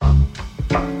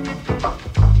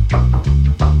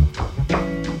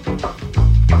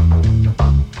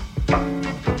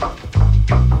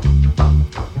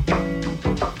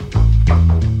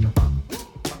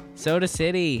Soda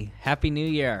City, Happy New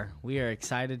Year. We are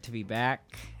excited to be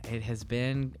back. It has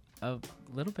been a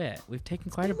little bit. We've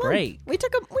taken quite a break. We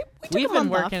took a We've been month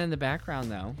working off. in the background,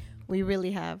 though. We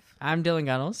really have. I'm Dylan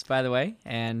Gunnels, by the way,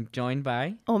 and joined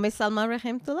by Ome Salma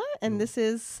Rahimtullah, and this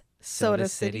is Soda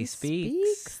City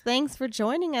Speaks. Thanks for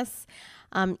joining us,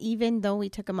 even though we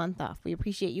took a month off. We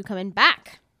appreciate you coming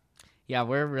back. Yeah,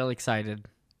 we're real excited.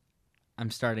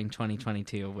 I'm starting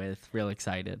 2022 with real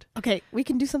excited. Okay, we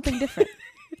can do something different.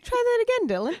 Try that again,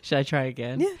 Dylan. Should I try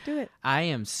again? Yeah, do it. I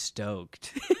am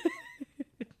stoked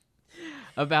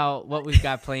about what we've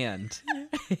got planned.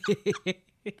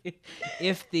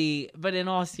 But in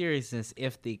all seriousness,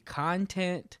 if the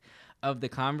content of the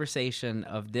conversation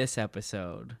of this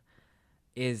episode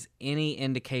is any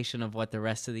indication of what the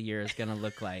rest of the year is going to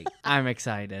look like, I'm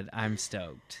excited. I'm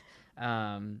stoked.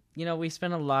 We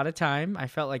spent a lot of time. I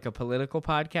felt like a political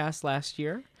podcast last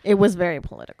year. It was very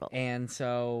political. And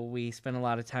so we spent a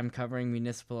lot of time covering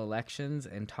municipal elections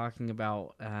and talking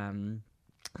about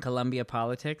Columbia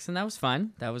politics. And that was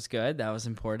fun. That was good. That was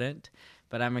important.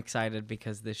 But I'm excited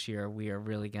because this year we are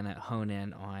really going to hone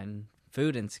in on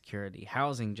food insecurity,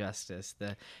 housing justice,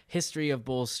 the history of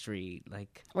Bull Street.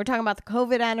 We're talking about the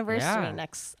COVID anniversary Yeah.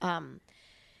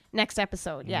 next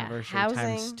episode. Anniversary Housing.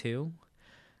 times 2.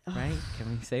 Right?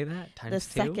 Can we say that? Times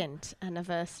The 2? second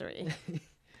anniversary.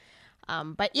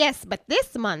 But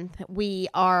this month we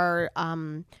are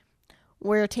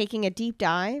we're taking a deep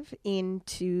dive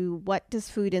into what does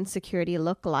food insecurity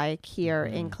look like here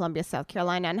in Columbia, South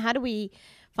Carolina, and how do we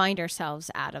find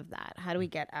ourselves out of that? How do we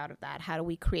get out of that? How do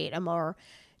we create a more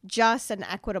just and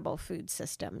equitable food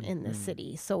system in the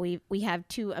city? So we have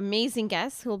two amazing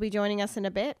guests who will be joining us in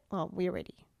a bit. Well, we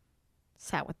already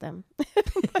sat with them.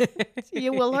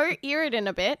 You will hear it in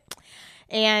a bit.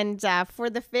 And for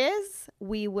the Fizz,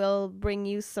 we will bring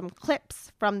you some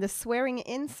clips from the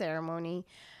swearing-in ceremony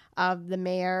of the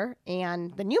mayor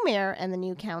and the new mayor and the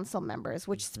new council members,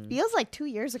 which feels like 2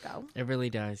 years ago. It really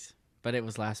does. But it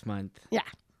was last month. Yeah.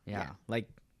 Like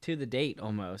to the date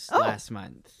almost last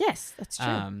month. Yes, that's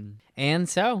true. And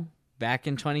so back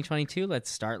in 2022, let's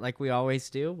start like we always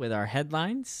do with our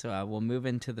headlines. So we'll move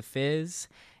into the Fizz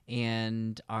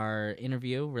and our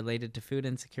interview related to food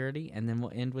insecurity, and then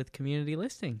we'll end with community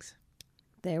listings.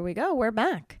 There we go. We're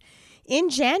back. In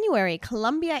January,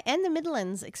 Columbia and the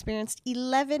Midlands experienced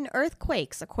 11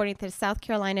 earthquakes, according to the South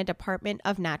Carolina Department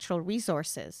of Natural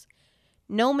Resources.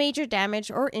 No major damage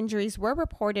or injuries were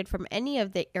reported from any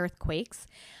of the earthquakes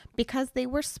because they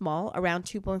were small, around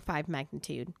 2.5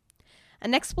 magnitude.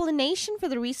 An explanation for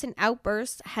the recent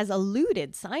outbursts has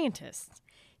eluded scientists.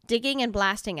 Digging and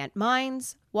blasting at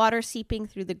mines, water seeping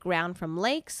through the ground from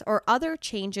lakes, or other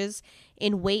changes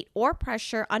in weight or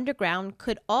pressure underground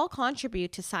could all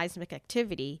contribute to seismic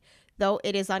activity, though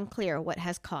it is unclear what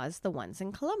has caused the ones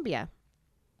in Columbia.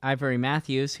 Ivory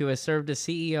Matthews, who has served as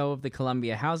CEO of the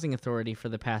Columbia Housing Authority for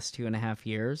the past 2.5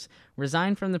 years,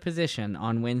 resigned from the position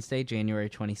on Wednesday, January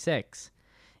 26.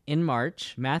 In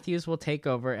March, Matthews will take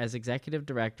over as executive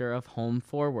director of Home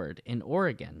Forward in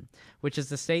Oregon, which is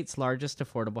the state's largest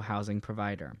affordable housing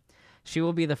provider. She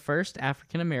will be the first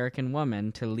African-American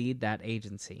woman to lead that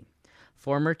agency.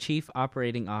 Former Chief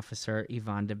Operating Officer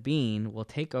Yvonne Bean will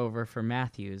take over for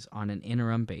Matthews on an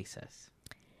interim basis.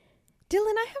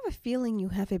 Dylan, I have a feeling you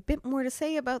have a bit more to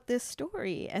say about this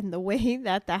story and the way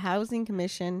that the Housing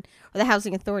Commission, or the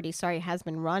Housing Authority, has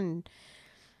been run.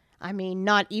 I mean,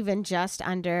 not even just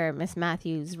under Miss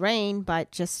Matthews' reign,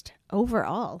 but just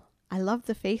overall. I love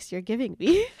the face you're giving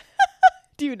me.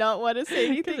 Do you not want to say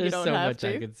anything? There's You don't so have much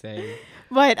to. I could say.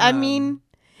 But I mean,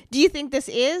 do you think this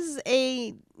is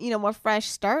a more fresh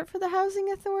start for the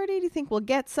Housing Authority? Do you think we'll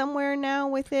get somewhere now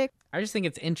with it? I just think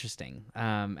it's interesting.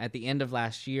 At the end of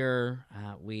last year,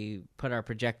 we put our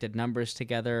projected numbers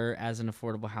together as an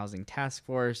affordable housing task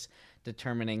force,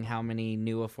 determining how many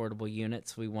new affordable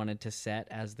units we wanted to set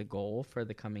as the goal for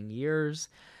the coming years.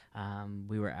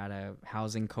 We were at a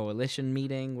housing coalition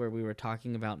meeting where we were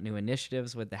talking about new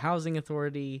initiatives with the Housing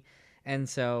Authority. And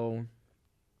so,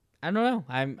 I don't know.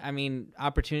 I mean,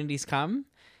 opportunities come.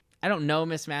 I don't know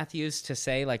Miss Matthews to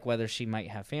say whether she might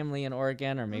have family in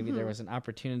Oregon or maybe there was an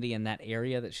opportunity in that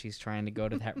area that she's trying to go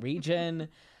to that region.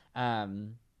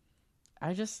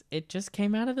 It just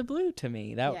came out of the blue to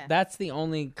me. That's the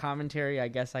only commentary I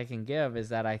guess I can give, is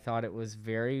that I thought it was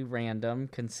very random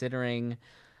considering,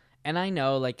 and I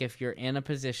know if you're in a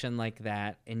position like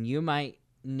that and you might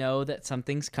know that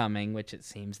something's coming, which it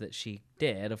seems that she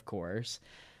did, of course.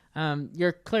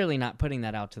 You're clearly not putting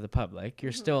that out to the public.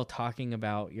 You're still talking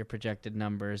about your projected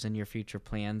numbers and your future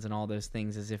plans and all those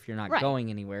things as if you're not going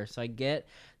anywhere. So I get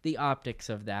the optics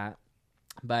of that.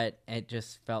 but it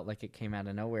just felt like it came out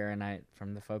of nowhere. And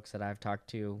from the folks that I've talked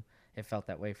to, it felt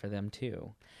that way for them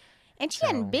too. And she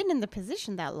hadn't been in the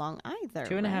position that long either.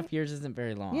 2.5 years isn't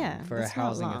very long for a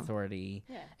housing authority.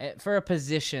 For a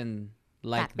position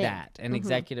like that, an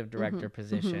executive director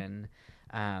position.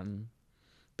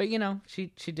 But,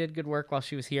 she did good work while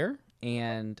she was here.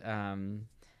 And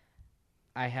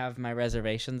I have my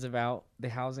reservations about the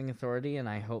housing authority, and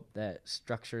I hope that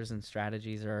structures and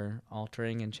strategies are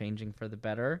altering and changing for the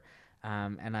better.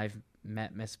 And I've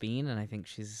met Miss Bean, and I think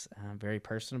she's very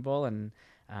personable, and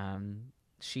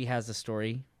she has a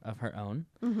story of her own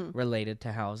related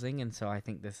to housing, and so I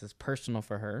think this is personal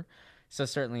for her. So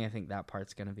certainly I think that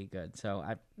part's going to be good. So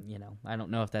I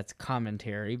don't know if that's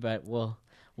commentary, but we'll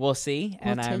see.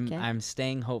 And I'm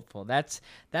staying hopeful. That's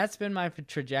been my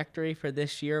trajectory for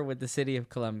this year with the city of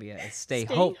Columbia. Is stay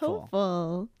hopeful.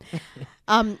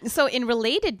 So in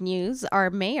related news, our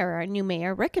new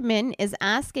mayor, Rick Min, is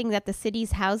asking that the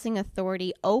city's housing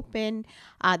authority open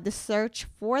the search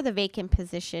for the vacant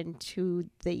position to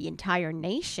the entire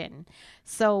nation.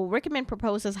 So Rick Min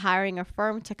proposes hiring a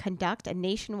firm to conduct a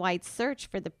nationwide search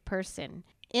for the person.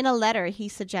 In a letter, he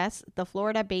suggests the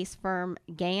Florida-based firm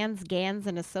Gans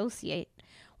and Associate,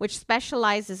 which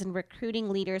specializes in recruiting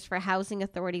leaders for housing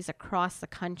authorities across the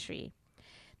country.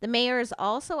 The mayor is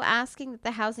also asking that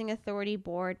the Housing Authority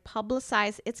Board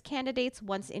publicize its candidates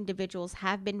once individuals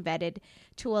have been vetted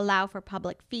to allow for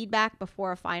public feedback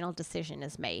before a final decision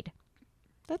is made.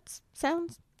 That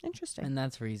sounds interesting. And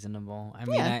that's reasonable. I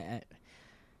mean,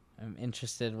 I'm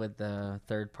interested with the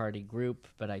third-party group,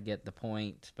 but I get the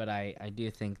point. But I do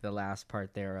think the last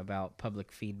part there about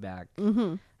public feedback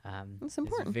it's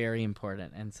important. is very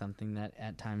important, and something that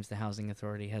at times the Housing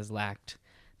Authority has lacked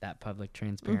that public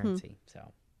transparency.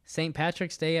 So St.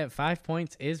 Patrick's Day at 5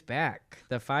 Points is back.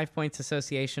 The 5 Points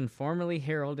Association formally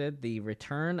heralded the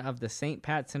return of the St.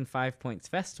 Pat's and 5 Points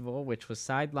Festival, which was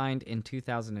sidelined in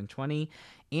 2020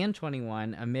 and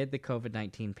 21 amid the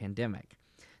COVID-19 pandemic.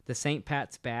 The St.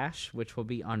 Pat's Bash, which will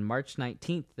be on March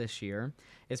 19th this year,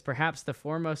 is perhaps the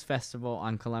foremost festival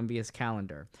on Columbia's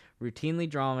calendar, routinely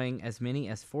drawing as many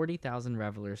as 40,000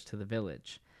 revelers to the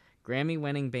village.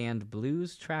 Grammy-winning band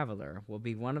Blues Traveler will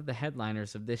be one of the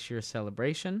headliners of this year's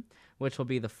celebration, which will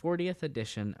be the 40th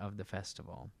edition of the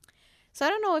festival. So I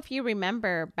don't know if you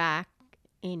remember back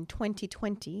in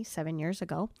 2020, 7 years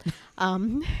ago,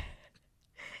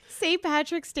 St.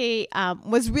 Patrick's Day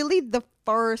was really the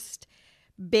first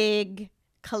big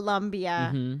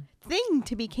Columbia thing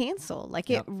to be canceled. Like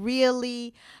it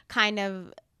really kind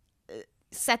of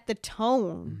set the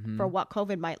tone for what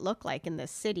COVID might look like in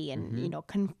this city, and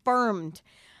confirmed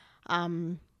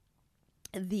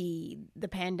the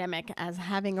pandemic as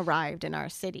having arrived in our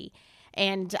city.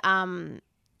 And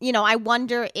I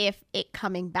wonder if it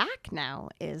coming back now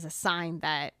is a sign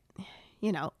that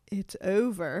it's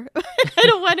over. I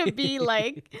don't want to be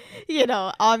like,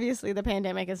 obviously the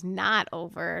pandemic is not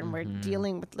over, and we're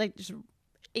dealing with like just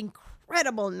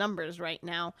incredible numbers right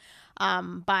now.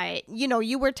 But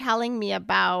you were telling me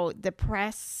about the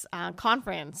press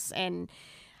conference and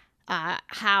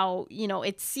how,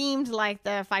 it seemed like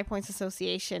the 5 Points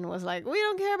Association was like, we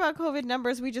don't care about COVID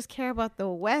numbers. We just care about the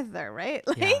weather, right?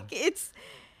 It's...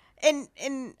 And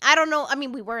I don't know. I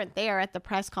mean, we weren't there at the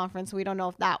press conference. We don't know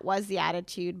if that was the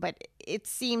attitude, but it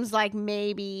seems like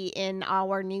maybe in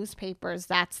our newspapers,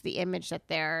 that's the image that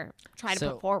they're trying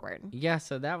to put forward. Yeah,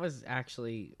 so that was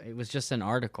actually, it was just an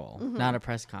article, not a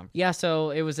press conference. Yeah,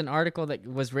 so it was an article that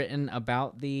was written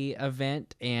about the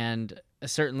event, and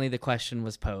certainly the question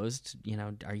was posed,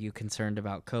 are you concerned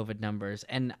about COVID numbers?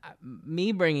 And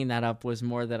me bringing that up was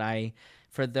more that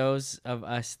for those of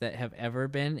us that have ever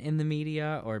been in the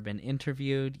media or been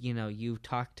interviewed, you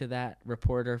talk to that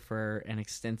reporter for an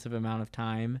extensive amount of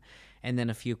time, and then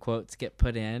a few quotes get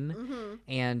put in.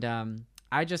 And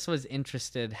I just was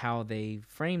interested how they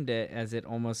framed it, as it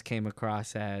almost came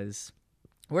across as,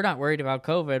 we're not worried about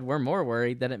COVID, we're more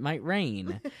worried that it might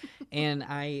rain. And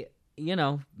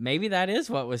maybe that is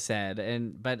what was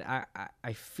said, but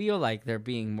I feel like they're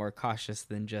being more cautious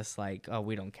than just like, oh,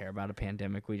 we don't care about a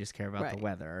pandemic, we just care about the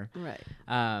weather. Right.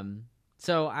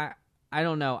 So I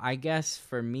don't know. I guess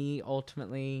for me,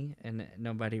 ultimately, and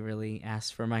nobody really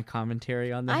asked for my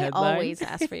commentary on the headline. I always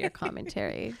ask for your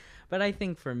commentary. But I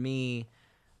think for me,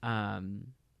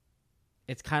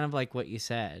 it's kind of like what you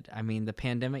said. I mean, the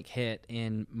pandemic hit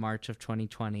in March of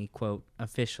 2020, quote,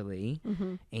 officially.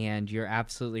 And you're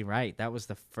absolutely right. That was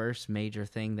the first major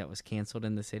thing that was canceled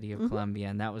in the city of Columbia.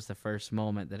 And that was the first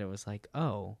moment that it was like,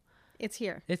 oh, it's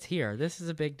here. It's here. This is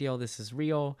a big deal. This is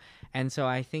real. And so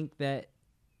I think that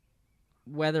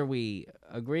whether we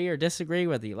agree or disagree,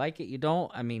 whether you like it, you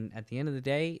don't, I mean, at the end of the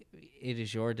day, it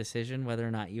is your decision whether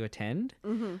or not you attend.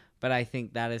 Mm-hmm. But I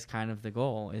think that is kind of the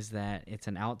goal, is that it's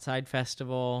an outside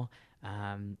festival.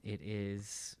 It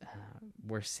is,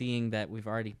 we're seeing that we've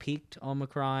already peaked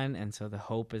Omicron, and so the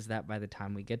hope is that by the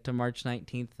time we get to March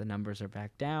 19th, the numbers are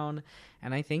back down.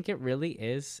 And I think it really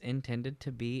is intended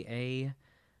to be a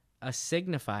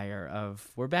signifier of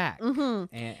we're back.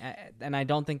 Mm-hmm. And I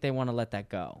don't think they want to let that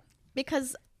go.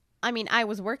 Because, I mean, I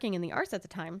was working in the arts at the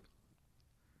time.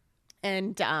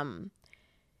 And,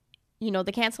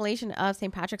 the cancellation of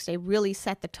St. Patrick's Day really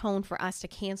set the tone for us to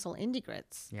cancel Indie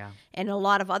Grits. Yeah. And a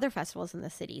lot of other festivals in the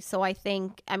city. So I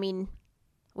think,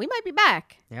 we might be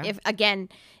back. Yeah. If, again,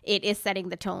 it is setting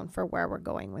the tone for where we're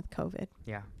going with COVID.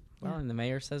 Yeah. Well, and the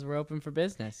mayor says we're open for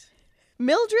business.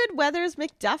 Mildred Weathers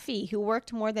McDuffie, who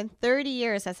worked more than 30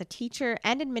 years as a teacher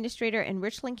and administrator in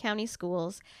Richland County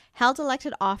Schools, held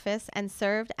elected office, and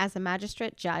served as a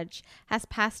magistrate judge, has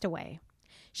passed away.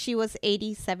 She was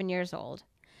 87 years old.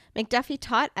 McDuffie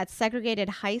taught at segregated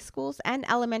high schools and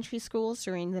elementary schools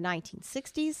during the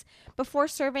 1960s before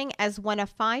serving as one of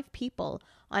 5 people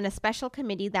on a special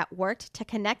committee that worked to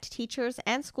connect teachers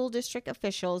and school district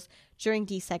officials during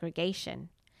desegregation.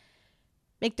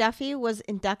 McDuffie was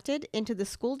inducted into the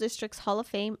School District's Hall of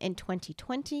Fame in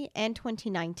 2020 and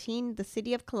 2019. The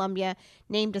City of Columbia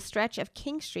named a stretch of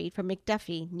King Street for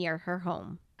McDuffie near her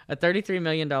home. A $33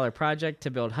 million project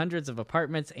to build hundreds of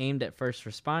apartments aimed at first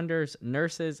responders,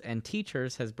 nurses, and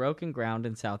teachers has broken ground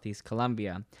in Southeast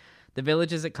Columbia. The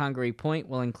villages at Congaree Point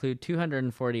will include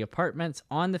 240 apartments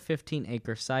on the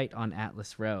 15-acre site on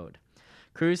Atlas Road.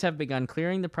 Crews have begun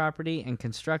clearing the property, and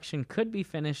construction could be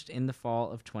finished in the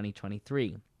fall of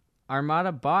 2023.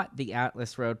 Armada bought the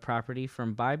Atlas Road property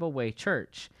from Bible Way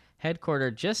Church,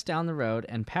 headquartered just down the road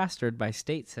and pastored by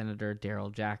State Senator Daryl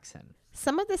Jackson.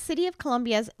 Some of the City of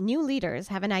Columbia's new leaders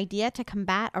have an idea to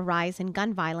combat a rise in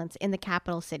gun violence in the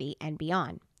capital city and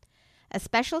beyond. A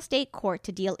special state court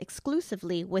to deal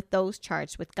exclusively with those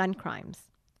charged with gun crimes.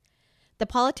 The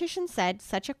politician said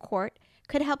such a court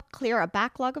could help clear a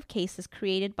backlog of cases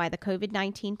created by the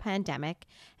COVID-19 pandemic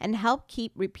and help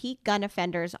keep repeat gun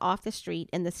offenders off the street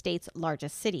in the state's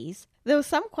largest cities, though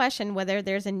some question whether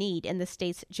there's a need in the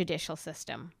state's judicial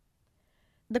system.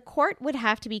 The court would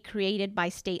have to be created by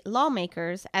state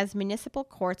lawmakers, as municipal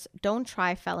courts don't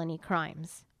try felony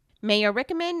crimes. Mayor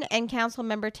Rickaman and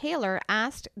Councilmember Taylor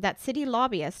asked that city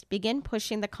lobbyists begin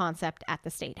pushing the concept at the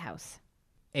State House.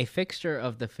 A fixture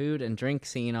of the food and drink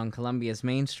scene on Columbia's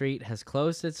Main Street has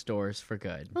closed its doors for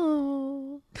good.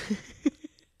 Oh.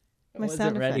 I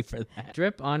wasn't ready for that.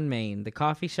 Drip on Main, the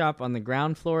coffee shop on the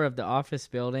ground floor of the office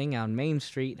building on Main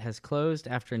Street, has closed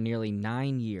after nearly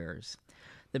 9 years.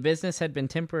 The business had been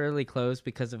temporarily closed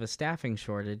because of a staffing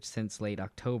shortage since late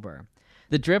October.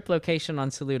 The Drip location on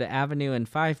Saluda Avenue in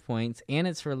 5 Points and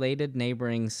its related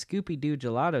neighboring Scoopy-Doo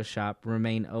Gelato shop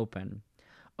remain open.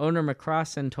 Owner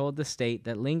McCrossan told the state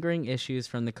that lingering issues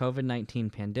from the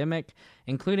COVID-19 pandemic,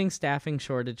 including staffing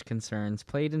shortage concerns,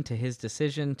 played into his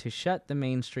decision to shut the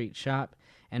Main Street shop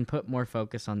and put more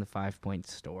focus on the 5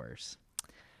 Points stores.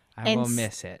 I will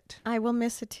miss it. I will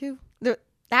miss it too.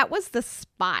 That was the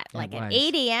spot. Like at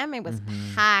 8 a.m., it was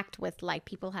packed with like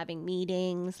people having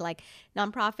meetings, like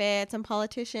nonprofits and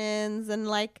politicians and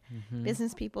like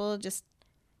business people.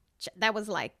 That was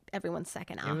like everyone's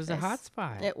second office. It was a hot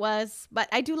spot. It was. But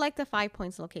I do like the 5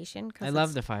 Points location. I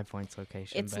love the 5 Points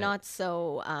location. It's not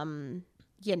so,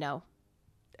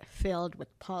 filled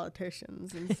with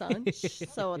politicians and such.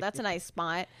 So that's a nice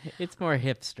spot. It's more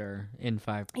hipster in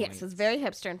 5 Points. Yes, it's very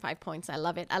hipster in 5 Points. I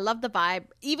love it. I love the vibe,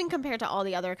 even compared to all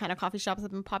the other kind of coffee shops that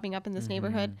have been popping up in this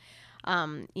neighborhood.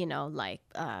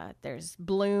 There's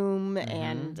Bloom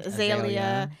and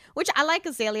Azalea, which I like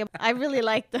Azalea. I really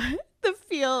like the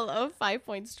feel of 5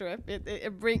 Points Strip.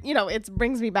 It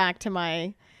brings me back to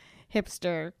my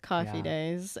hipster coffee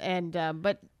days. And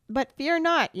but fear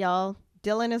not, y'all.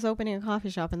 Dylan is opening a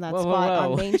coffee shop in that spot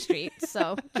on Main Street.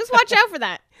 So just watch out for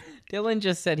that. Dylan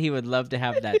just said he would love to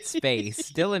have that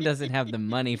space. Dylan doesn't have the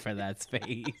money for that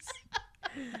space.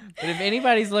 But if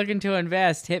anybody's looking to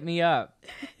invest, hit me up.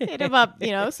 Hit him up,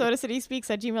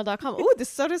 sodacityspeaks@gmail.com. Ooh, the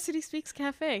Soda City Speaks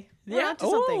Cafe. We're on to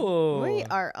something. We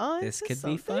are on This to could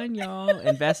something. be fun, y'all.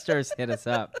 Investors, hit us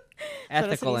up.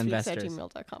 Ethical investors.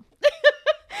 SodaCitySpeaks@gmail.com.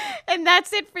 And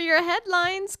that's it for your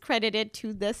headlines, credited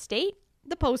to the State,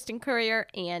 the Post and Courier,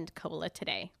 and Cola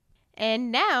Today.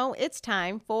 And now it's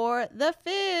time for the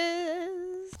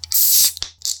Fizz.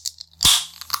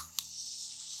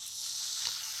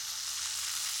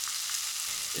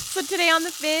 So today on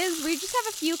The Fizz, we just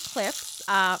have a few clips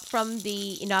from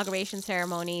the inauguration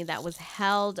ceremony that was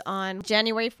held on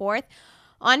January 4th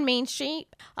on Main Street.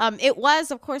 It was,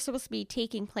 of course, supposed to be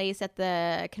taking place at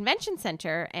the convention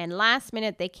center, and last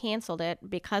minute they canceled it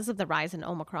because of the rise in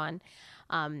Omicron,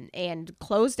 and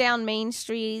closed down Main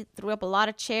Street, threw up a lot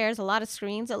of chairs, a lot of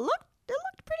screens. It looked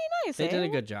pretty nice. They did a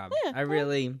good job. Yeah, I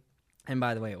really, and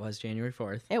by the way, it was January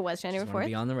 4th. It was January Just want to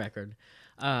 4th. be on the record.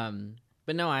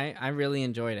 But no, I really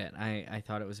enjoyed it. I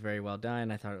thought it was very well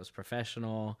done. I thought it was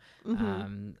professional.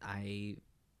 I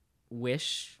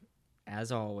wish,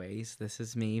 as always, this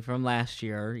is me from last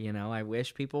year, I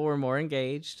wish people were more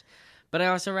engaged. But I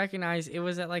also recognize it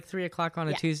was at like 3 o'clock on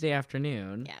a Tuesday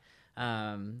afternoon.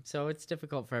 Yeah. So it's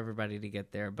difficult for everybody to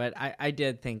get there. But I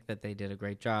did think that they did a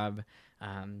great job.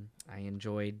 I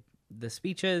enjoyed the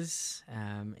speeches,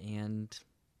 and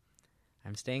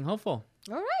I'm staying hopeful.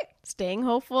 All right. Staying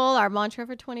hopeful, our mantra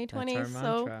for 2020. That's our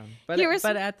so mantra.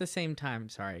 But at the same time,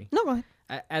 sorry. No, go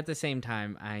ahead. At the same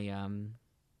time,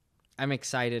 I'm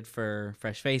excited for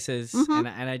fresh faces, Mm-hmm.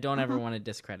 and I don't ever want to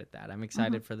discredit that. I'm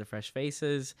excited for the fresh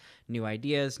faces, new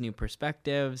ideas, new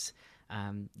perspectives.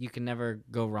 You can never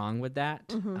go wrong with that.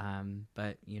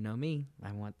 But you know me,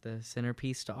 I want the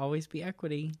centerpiece to always be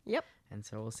equity. Yep. And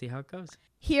so we'll see how it goes.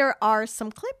 Here are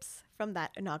some clips from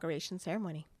that inauguration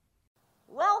ceremony.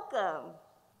 Welcome.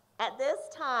 At this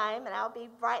time, and I'll be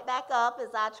right back up as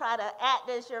I try to act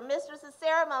as your mistress of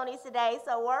ceremonies today,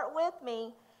 so work with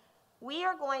me. We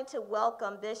are going to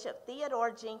welcome Bishop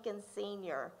Theodore Jenkins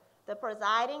Sr., the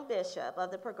presiding bishop of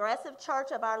the Progressive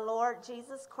Church of our Lord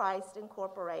Jesus Christ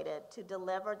Incorporated, to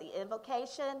deliver the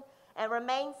invocation, and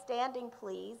remain standing,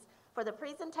 please, for the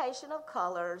presentation of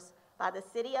colors by the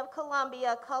City of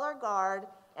Columbia Color Guard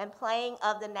and playing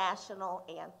of the national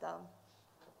anthem.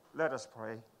 Let us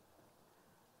pray.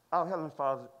 Our Heavenly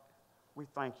Father, we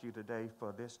thank you today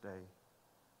for this day.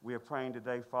 We are praying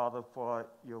today, Father, for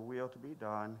your will to be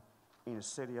done in the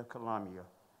city of Columbia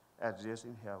as it is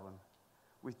in heaven.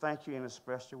 We thank you in a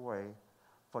special way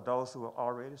for those who have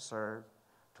already served,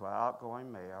 to our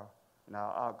outgoing mayor and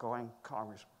our outgoing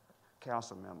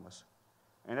council members.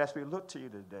 And as we look to you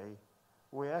today,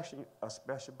 we're asking a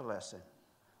special blessing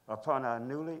upon our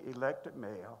newly elected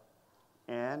mayor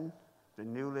and the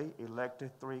newly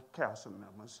elected 3 council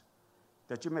members,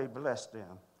 that you may bless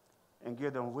them and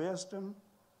give them wisdom,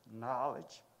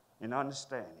 knowledge, and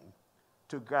understanding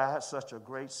to guide such a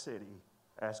great city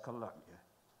as Columbia.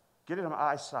 Give them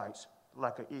eyesight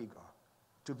like an eagle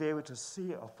to be able to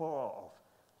see afar off,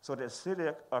 so that the city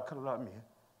of Columbia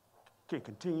can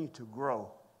continue to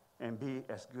grow and be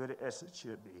as good as it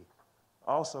should be.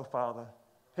 Also, Father,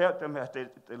 help them as they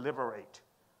deliberate.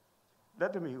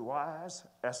 Let them be wise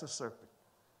as a serpent,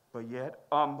 but yet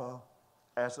humble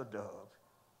as a dove,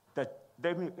 that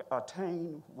they may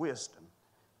attain wisdom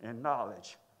and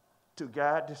knowledge to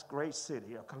guide this great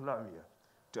city of Columbia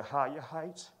to higher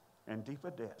heights and deeper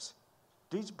depths.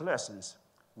 These blessings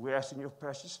we ask in your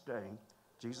precious name,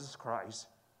 Jesus Christ.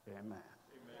 Amen.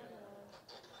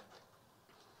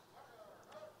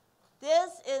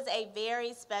 This is a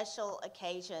very special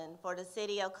occasion for the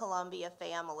City of Columbia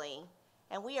family,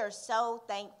 and we are so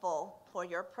thankful for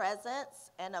your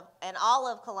presence and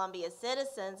all of Columbia's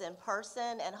citizens in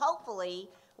person and hopefully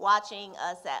watching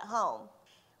us at home.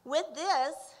 With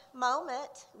this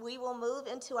moment, we will move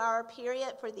into our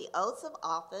period for the oaths of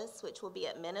office, which will be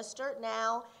administered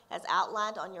now as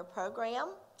outlined on your program.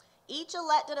 Each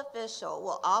elected official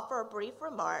will offer brief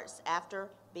remarks after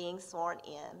being sworn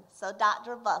in. So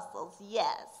Dr. Bustles,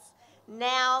 yes.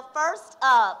 Now, first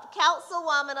up,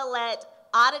 Councilwoman-elect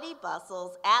Oddity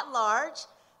Bustles, at large,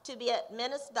 to be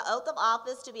the oath of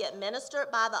office to be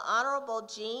administered by the Honorable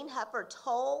Jean Heifer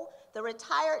Toll, the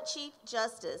retired Chief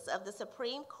Justice of the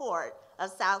Supreme Court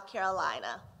of South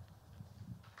Carolina.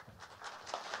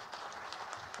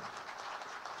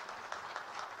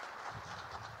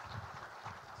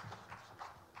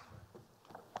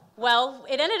 Well,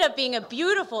 it ended up being a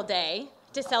beautiful day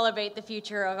to celebrate the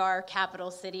future of our capital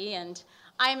city, and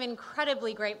I'm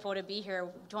incredibly grateful to be here,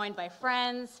 joined by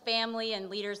friends, family, and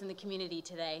leaders in the community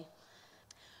today.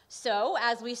 So,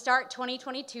 as we start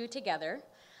 2022 together,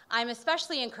 I'm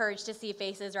especially encouraged to see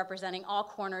faces representing all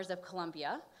corners of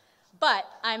Columbia, but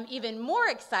I'm even more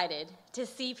excited to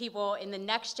see people in the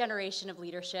next generation of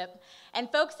leadership and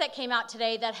folks that came out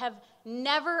today that have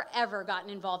never, ever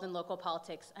gotten involved in local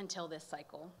politics until this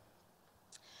cycle.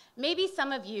 Maybe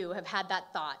some of you have had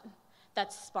that thought,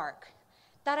 that spark,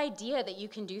 that idea that you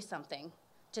can do something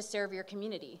to serve your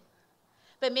community.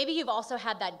 But maybe you've also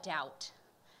had that doubt,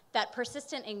 that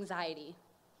persistent anxiety.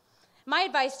 My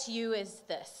advice to you is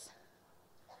this: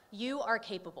 you are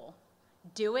capable.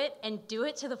 Do it, and do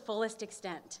it to the fullest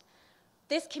extent.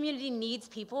 This community needs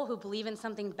people who believe in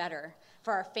something better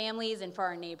for our families and for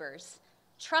our neighbors.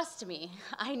 Trust me,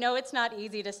 I know it's not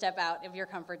easy to step out of your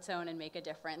comfort zone and make a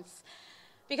difference.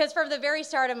 Because from the very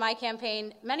start of my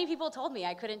campaign, many people told me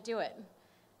I couldn't do it.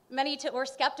 Many were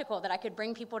skeptical that I could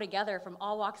bring people together from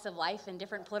all walks of life and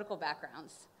different political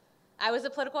backgrounds. I was a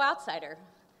political outsider.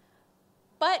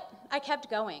 But I kept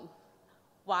going.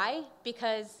 Why?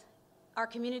 Because our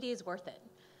community is worth it.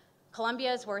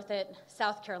 Columbia is worth it.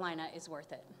 South Carolina is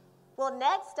worth it. Well,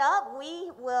 next up,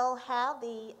 we will have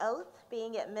the oath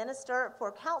being administered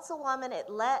for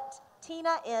Councilwoman-elect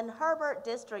Tina N. Herbert,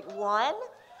 District 1,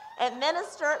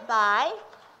 administered by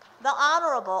the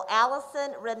Honorable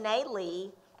Allison Renee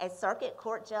Lee, a Circuit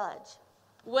Court Judge.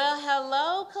 Well,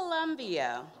 hello,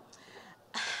 Columbia.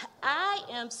 I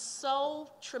am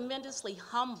so tremendously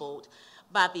humbled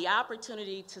by the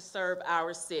opportunity to serve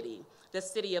our city, the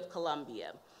city of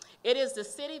Columbia. It is the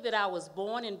city that I was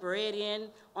born and bred in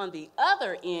on the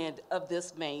other end of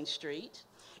this main street.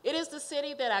 It is the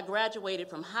city that I graduated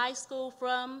from high school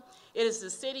from. It is the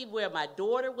city where my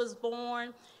daughter was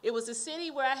born. It was the city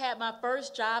where I had my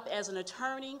first job as an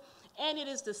attorney, and it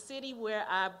is the city where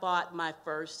I bought my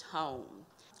first home.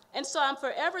 And so I'm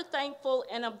forever thankful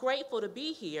and I'm grateful to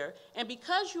be here. And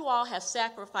because you all have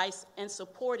sacrificed and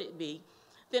supported me,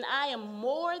 then I am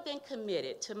more than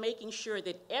committed to making sure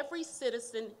that every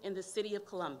citizen in the city of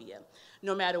Columbia,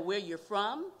 no matter where you're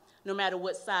from, no matter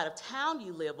what side of town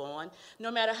you live on, no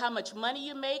matter how much money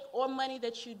you make or money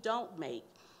that you don't make,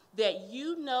 that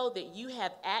you know that you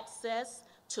have access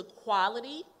to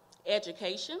quality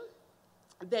education,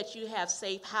 that you have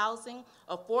safe housing,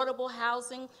 affordable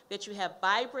housing, that you have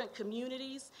vibrant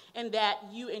communities, and that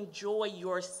you enjoy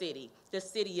your city, the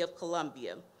city of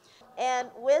Columbia. And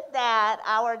with that,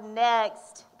 our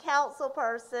next council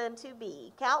person to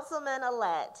be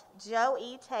Councilman-elect Joe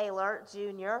E. Taylor,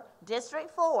 Jr.,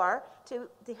 District 4, to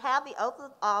have the oath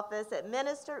of office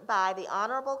administered by the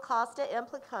Honorable Costa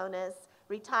Impliconis,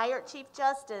 retired Chief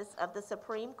Justice of the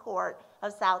Supreme Court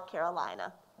of South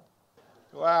Carolina.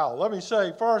 Wow, let me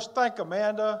say first, thank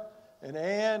Amanda and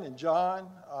Ann and John.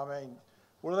 I mean,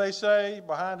 what do they say?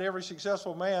 Behind every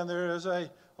successful man, there is a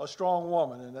strong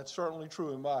woman, and that's certainly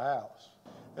true in my house.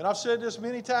 And I've said this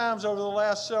many times over the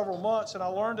last several months, and I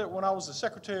learned it when I was the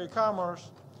Secretary of Commerce,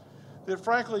 that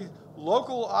frankly,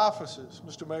 local offices,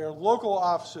 Mr. Mayor, local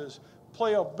offices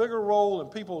play a bigger role in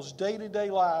people's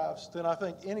day-to-day lives than I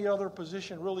think any other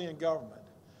position really in government.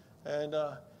 And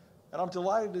I'm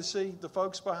delighted to see the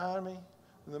folks behind me,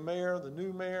 the mayor, the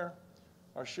new mayor,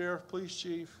 our sheriff, police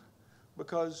chief,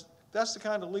 because that's the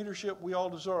kind of leadership we all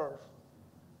deserve,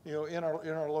 you know, in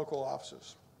our local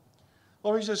offices.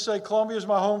 Let me just say, Columbia is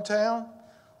my hometown.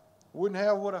 Wouldn't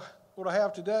have what I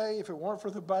have today if it weren't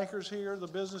for the bankers here, the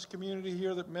business community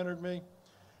here that mentored me,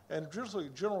 and just the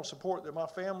general support that my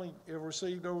family have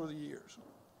received over the years.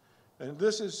 And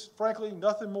this is, frankly,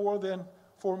 nothing more than,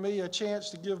 for me, a chance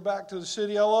to give back to the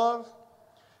city I love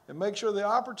and make sure the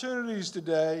opportunities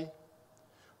today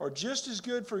are just as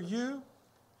good for you,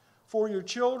 for your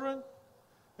children,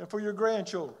 and for your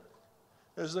grandchildren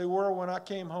as they were when I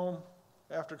came home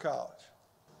after college.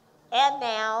 And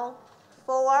now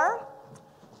for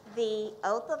the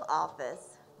oath of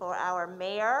office for our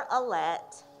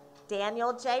mayor-elect,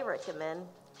 Daniel J. Rickenman,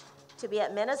 to be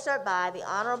administered by the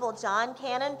Honorable John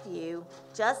Cannon Few,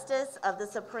 Justice of the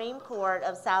Supreme Court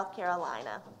of South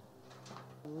Carolina.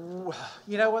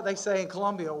 You know what they say in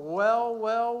Columbia? Well,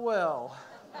 well, well.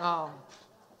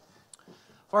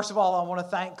 First of all, I want to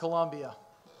thank Columbia.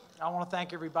 I want to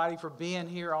thank everybody for being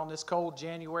here on this cold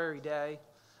January day.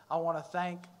 I want to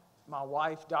thank my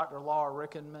wife, Dr. Laura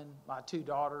Rickenman, my two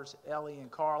daughters, Ellie and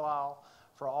Carlisle,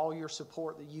 for all your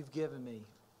support that you've given me.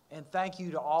 And thank you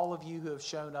to all of you who have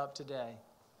shown up today.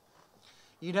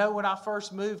 You know, when I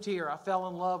first moved here, I fell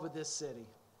in love with this city.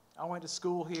 I went to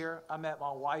school here. I met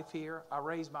my wife here. I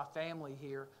raised my family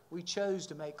here. We chose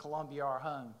to make Columbia our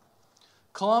home.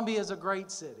 Columbia is a great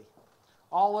city.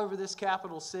 All over this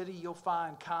capital city, you'll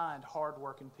find kind,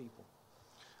 hardworking people.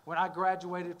 When I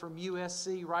graduated from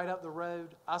USC right up the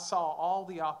road, I saw all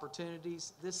the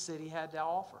opportunities this city had to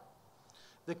offer.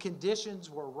 The conditions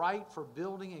were right for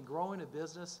building and growing a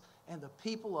business, and the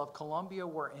people of Columbia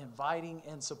were inviting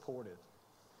and supportive.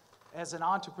 As an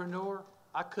entrepreneur,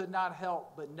 I could not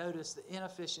help but notice the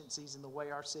inefficiencies in the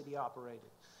way our city operated.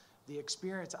 The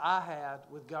experience I had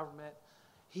with government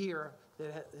here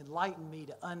that had enlightened me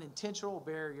to unintentional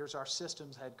barriers our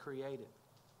systems had created.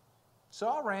 So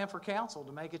I ran for council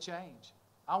to make a change.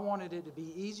 I wanted it to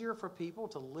be easier for people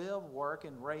to live, work,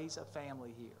 and raise a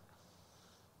family here.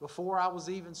 Before I was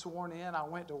even sworn in, I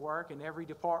went to work in every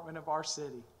department of our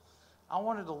city. I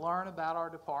wanted to learn about our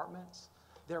departments,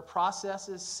 their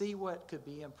processes, see what could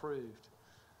be improved.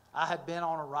 I had been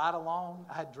on a ride-along.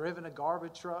 I had driven a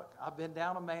garbage truck. I've been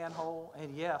down a manhole.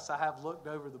 And yes, I have looked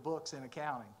over the books in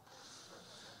accounting.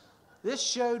 This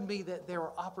showed me that there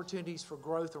were opportunities for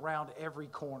growth around every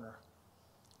corner.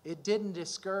 It didn't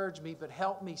discourage me, but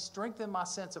helped me strengthen my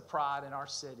sense of pride in our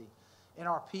city, in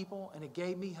our people, and it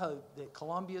gave me hope that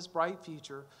Columbia's bright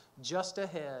future just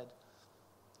ahead.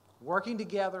 Working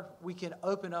together, we can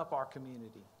open up our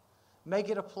community. Make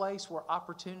it a place where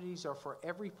opportunities are for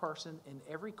every person in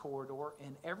every corridor,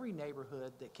 in every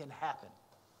neighborhood that can happen.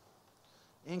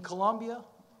 In Columbia,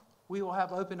 we will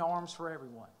have open arms for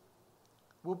everyone.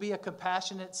 We'll be a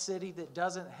compassionate city that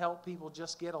doesn't help people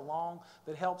just get along,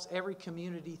 but helps every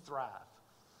community thrive.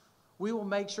 We will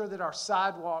make sure that our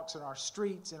sidewalks and our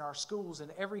streets and our schools in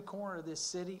every corner of this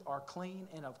city are clean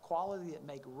and of quality that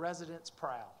make residents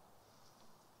proud.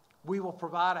 We will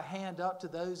provide a hand up to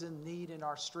those in need in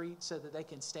our streets so that they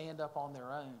can stand up on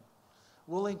their own.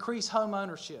 We'll increase home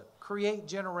ownership, create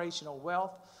generational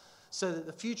wealth so that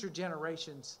the future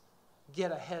generations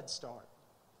get a head start.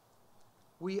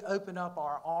 We open up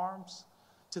our arms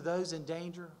to those in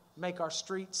danger, make our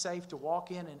streets safe to walk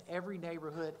in every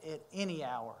neighborhood at any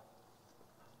hour.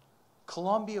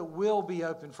 Columbia will be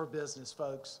open for business,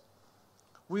 folks.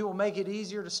 We will make it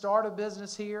easier to start a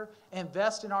business here,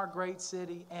 invest in our great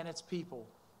city and its people.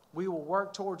 We will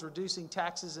work towards reducing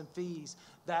taxes and fees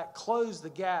that close the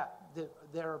gap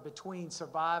that are between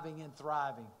surviving and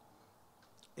thriving.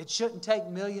 It shouldn't take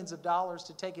millions of dollars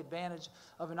to take advantage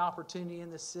of an opportunity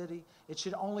in the city. It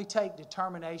should only take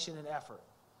determination and effort.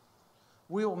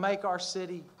 We will make our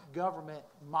city government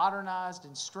modernized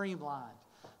and streamlined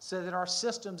so that our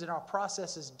systems and our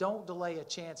processes don't delay a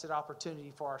chance at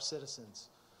opportunity for our citizens.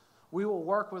 We will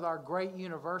work with our great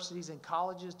universities and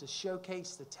colleges to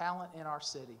showcase the talent in our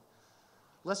city.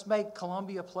 Let's make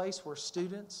Columbia a place where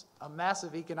students, a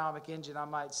massive economic engine, I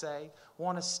might say,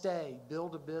 want to stay,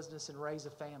 build a business, and raise a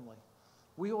family.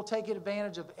 We will take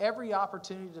advantage of every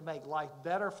opportunity to make life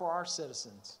better for our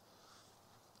citizens.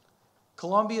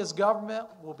 Columbia's government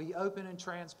will be open and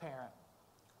transparent.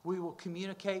 We will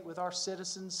communicate with our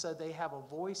citizens so they have a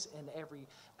voice in every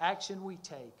action we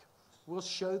take. We'll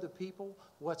show the people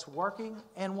what's working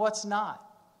and what's not.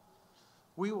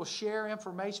 We will share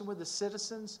information with the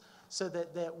citizens so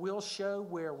that we'll show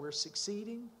where we're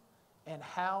succeeding and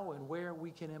how and where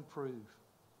we can improve.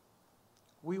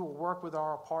 We will work with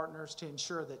our partners to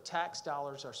ensure that tax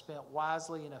dollars are spent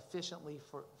wisely and efficiently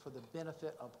for the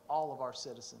benefit of all of our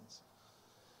citizens.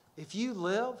 If you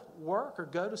live, work, or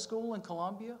go to school in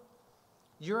Columbia,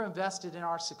 you're invested in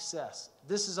our success.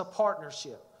 This is a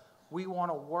partnership. We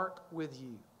want to work with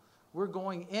you. We're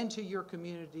going into your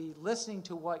community, listening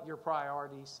to what your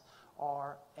priorities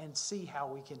are, and see how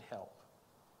we can help.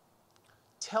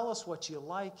 Tell us what you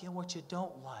like and what you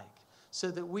don't like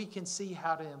so that we can see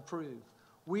how to improve.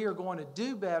 We are going to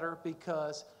do better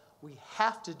because we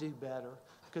have to do better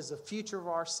because the future of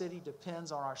our city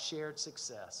depends on our shared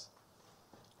success.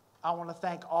 I want to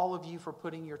thank all of you for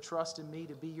putting your trust in me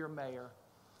to be your mayor.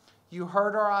 You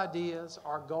heard our ideas,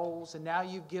 our goals, and now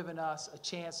you've given us a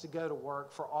chance to go to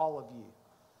work for all of you.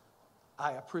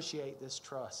 I appreciate this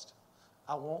trust.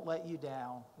 I won't let you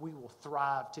down. We will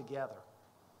thrive together.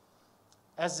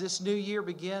 As this new year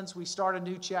begins, we start a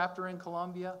new chapter in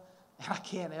Columbia, and I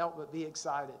can't help but be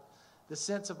excited. The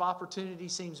sense of opportunity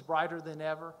seems brighter than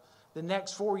ever. The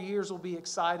next 4 years will be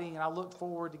exciting, and I look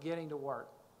forward to getting to work.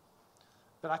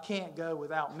 But I can't go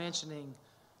without mentioning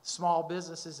small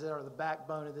businesses that are the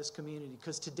backbone of this community,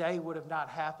 because today would have not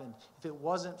happened if it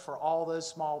wasn't for all those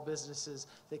small businesses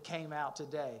that came out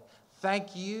today.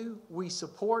 Thank you, we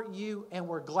support you, and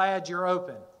we're glad you're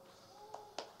open.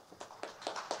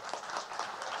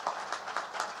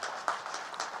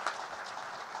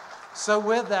 So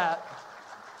with that,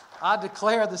 I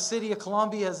declare the City of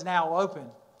Columbia is now open.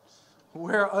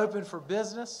 We're open for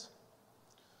business.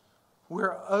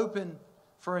 We're open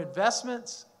for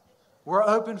investments. We're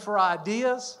open for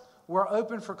ideas. We're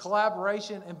open for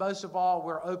collaboration. And most of all,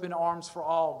 we're open arms for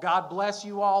all. God bless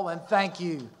you all, and thank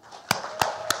you.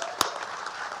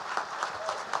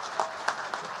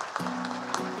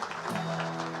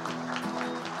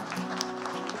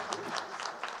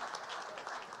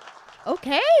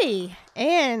 Okay,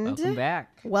 and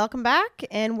Welcome back.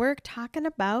 And we're talking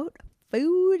about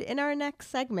food in our next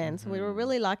segment. So we were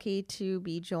really lucky to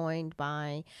be joined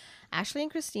by Ashley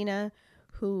and Christina,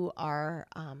 who are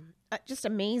just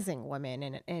amazing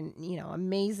women and you know,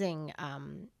 amazing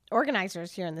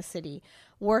organizers here in the city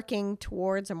working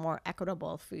towards a more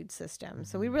equitable food system.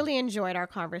 So we really enjoyed our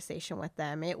conversation with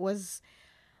them. It was,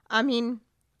 I mean,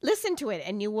 listen to it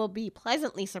and you will be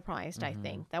pleasantly surprised, I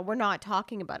think, that we're not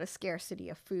talking about a scarcity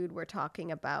of food. We're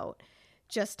talking about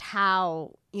just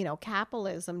how,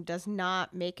 capitalism does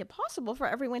not make it possible for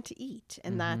everyone to eat.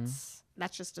 And that's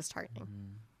just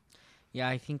disheartening. Yeah,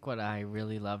 I think what I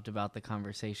really loved about the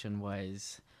conversation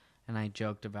was, and I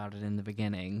joked about it in the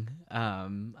beginning,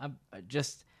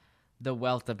 just the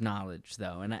wealth of knowledge,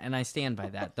 though. And I stand by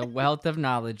that. The wealth of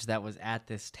knowledge that was at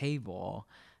this table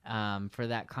for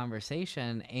that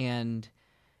conversation. And,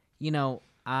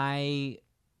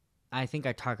 I think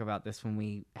I talk about this when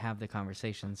we have the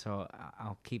conversation, so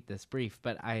I'll keep this brief.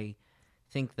 But I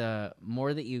think the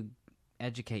more that you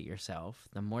educate yourself,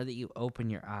 the more that you open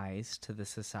your eyes to the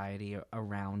society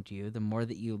around you, the more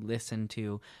that you listen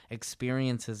to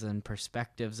experiences and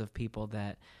perspectives of people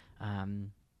that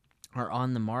are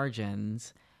on the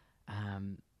margins,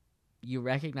 you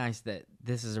recognize that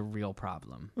this is a real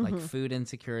problem. Like food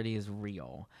insecurity is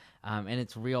real. And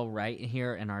it's real right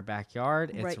here in our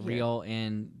backyard. It's Right here. real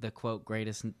in the, quote,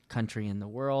 greatest country in the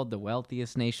world, the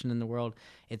wealthiest nation in the world.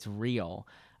 It's real.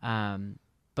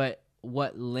 But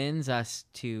what lends us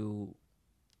to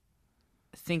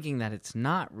thinking that it's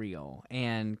not real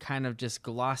and kind of just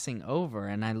glossing over,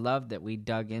 and I love that we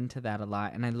dug into that a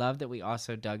lot, and I love that we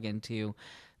also dug into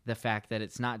the fact that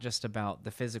it's not just about the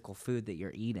physical food that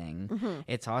you're eating.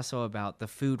 It's also about the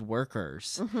food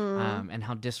workers and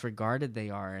how disregarded they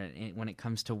are when it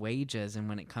comes to wages and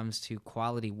when it comes to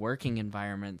quality working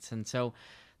environments. And so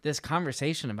this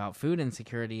conversation about food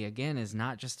insecurity, again, is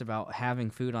not just about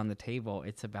having food on the table.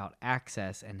 It's about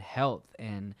access and health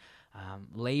and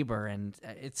labor. And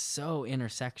it's so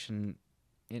intersectional.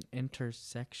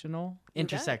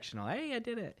 Hey, I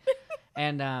did it.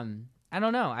 And I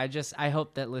don't know. I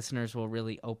hope that listeners will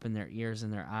really open their ears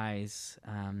and their eyes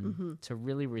to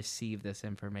really receive this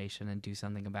information and do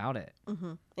something about it.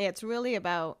 It's really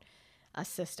about a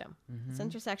system. It's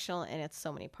intersectional and it's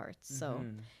so many parts. So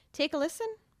take a listen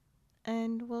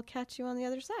and we'll catch you on the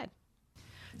other side.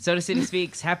 Soda City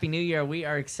Speaks, Happy New Year. We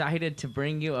are excited to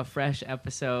bring you a fresh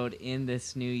episode in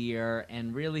this new year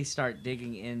and really start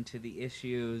digging into the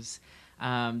issues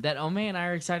that Ome and I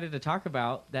are excited to talk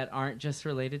about that aren't just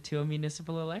related to a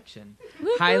municipal election.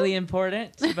 Highly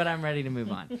important, but I'm ready to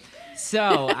move on.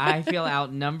 So I feel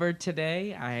outnumbered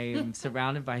today. I am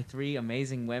surrounded by 3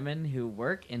 amazing women who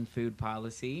work in food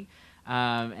policy,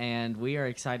 and we are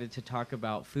excited to talk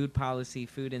about food policy,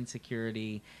 food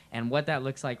insecurity, and what that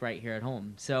looks like right here at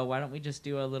home. So why don't we just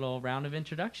do a little round of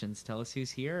introductions? Tell us who's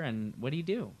here and what do you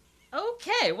do?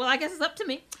 Okay, well, I guess it's up to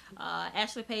me.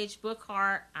 Ashley Page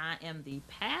Bookhart. I am the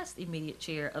past immediate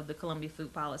chair of the Columbia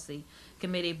Food Policy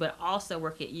Committee, but also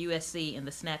work at USC in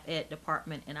the SNAP Ed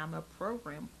department, and I'm a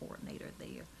program coordinator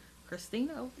there.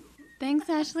 Christina. Thanks,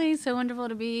 Ashley. So wonderful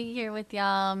to be here with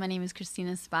y'all. My name is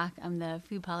Christina Spock. I'm the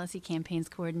Food Policy Campaigns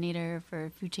Coordinator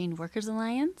for Food Chain Workers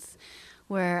Alliance.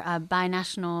 We're a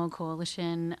binational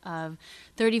coalition of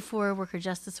 34 worker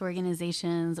justice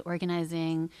organizations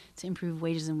organizing to improve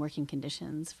wages and working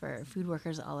conditions for food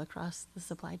workers all across the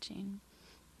supply chain.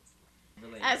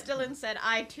 As Dylan said,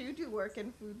 I too do work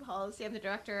in food policy. I'm the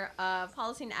director of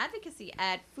policy and advocacy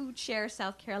at Food Share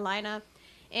South Carolina.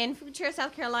 And Food Share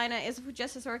South Carolina is a food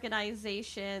justice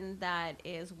organization that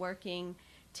is working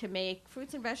to make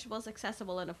fruits and vegetables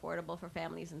accessible and affordable for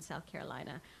families in South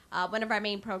Carolina. One of our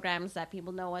main programs that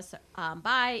people know us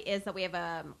by is that we have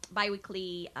a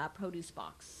biweekly produce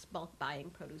box, bulk buying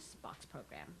produce box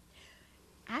program.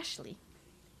 Ashley,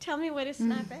 tell me what is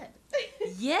SNAP Ed?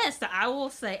 Yes, I will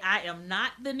say I am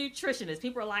not the nutritionist.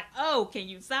 People are like, oh, can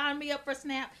you sign me up for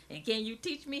SNAP? And can you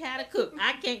teach me how to cook?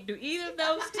 I can't do either of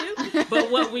those two.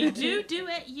 But what we do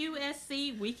at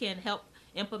USC, we can help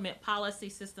implement policy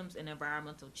systems and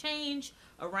environmental change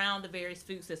around the various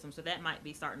food systems. So that might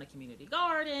be starting a community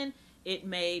garden. It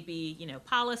may be,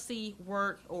 policy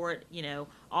work, or,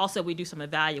 also we do some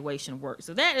evaluation work.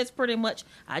 So that is pretty much,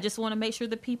 I just want to make sure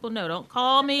that people know, don't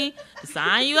call me to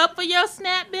sign you up for your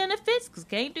SNAP benefits, because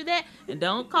can't do that. And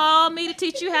don't call me to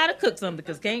teach you how to cook something,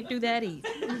 because can't do that either.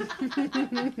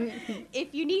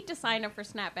 If you need to sign up for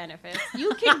SNAP benefits,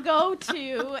 you can go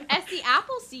to SC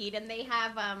Appleseed, and they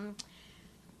have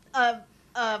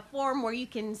a form where you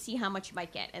can see how much you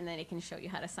might get, and then it can show you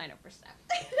how to sign up for SNAP.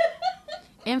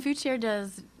 And Food Share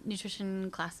does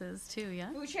nutrition classes too,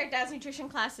 yeah? Food Share does nutrition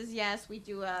classes, yes. We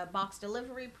do a box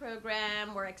delivery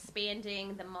program. We're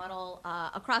expanding the model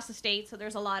across the state, so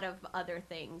there's a lot of other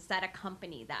things that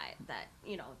accompany that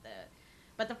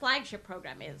but the flagship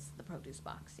program is the produce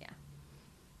box, yeah.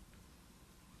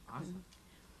 Awesome.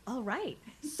 All right.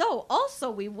 So also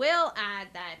we will add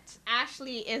that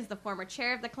Ashley is the former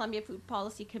chair of the Columbia Food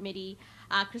Policy Committee.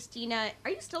 Christina,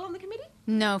 are you still on the committee?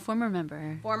 No, former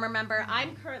member. Former member.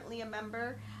 I'm currently a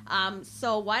member.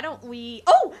 So why don't we...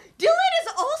 Oh, Dylan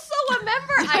is also a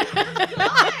member. I forgot.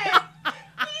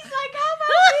 He's like, how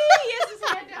about me? He has his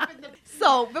hand up in the...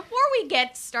 So before we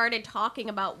get started talking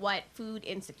about what food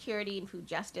insecurity and food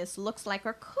justice looks like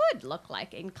or could look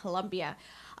like in Columbia,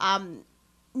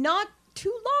 not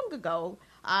too long ago,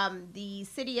 the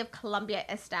City of Columbia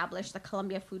established the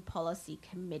Columbia Food Policy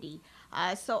Committee.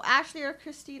 So Ashley or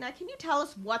Christina, can you tell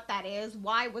us what that is?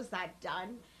 Why was that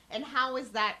done? And how is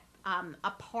that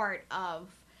a part of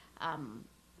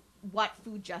what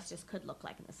food justice could look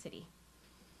like in the city?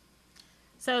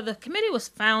 So the committee was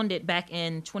founded back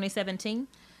in 2017.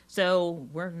 So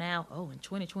we're now, in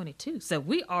 2022. So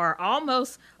we are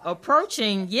almost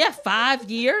approaching,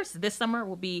 5 years. This summer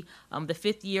will be the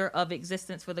 5th year of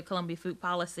existence for the Columbia Food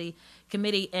Policy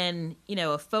Committee. And,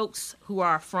 folks who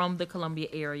are from the Columbia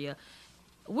area,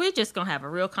 we're just going to have a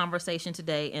real conversation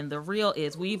today. And the real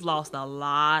is we've lost a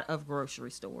lot of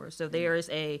grocery stores. So there is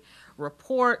a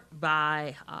report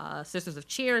by Sisters of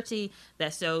Charity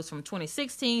that shows from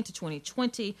 2016 to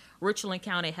 2020, Richland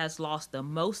County has lost the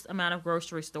most amount of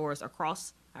grocery stores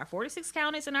across our 46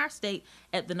 counties in our state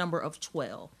at the number of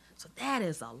 12. So that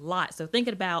is a lot. So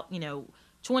thinking about,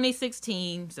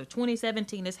 2016, so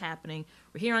 2017 is happening.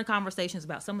 We're hearing conversations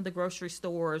about some of the grocery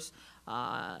stores,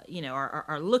 are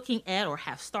looking at or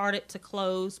have started to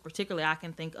close. Particularly, I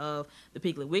can think of the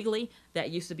Piggly Wiggly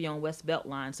that used to be on West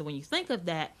Beltline. So when you think of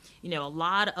that, a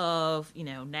lot of,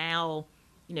 now,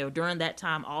 during that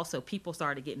time also people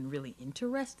started getting really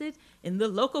interested in the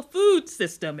local food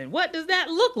system and what does that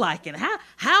look like and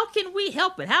how can we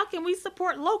help it? How can we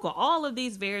support local? All of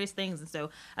these various things. And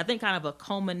so I think kind of a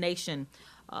culmination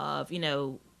of,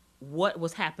 what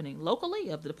was happening locally,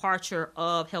 of the departure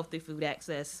of healthy food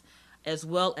access, as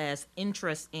well as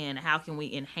interest in how can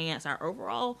we enhance our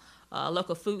overall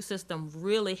local food system,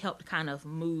 really helped kind of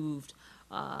moved.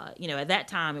 At that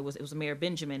time, it was Mayor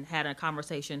Benjamin had a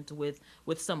conversation with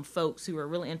some folks who were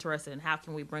really interested in how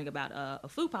can we bring about a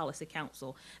food policy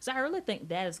council. So I really think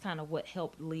that is kind of what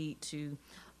helped lead to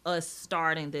us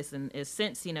starting this. And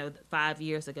since 5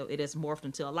 years ago, it has morphed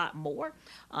into a lot more.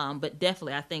 But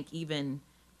definitely, I think even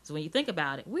so when you think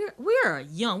about it, we're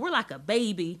young, we're like a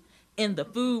baby in the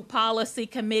food policy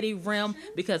committee realm,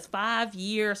 because 5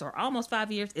 years or almost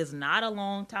 5 years is not a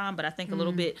long time, but I think a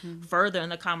little bit further in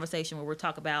the conversation where we're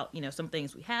talking about, some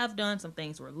things we have done, some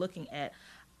things we're looking at.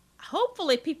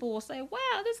 Hopefully people will say,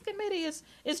 wow, this committee is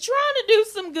trying to do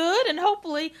some good. And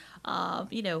hopefully,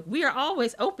 we are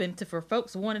always open for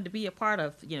folks wanting to be a part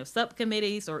of,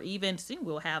 subcommittees, or even soon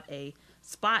we'll have a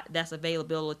spot that's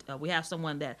available. We have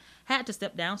someone that had to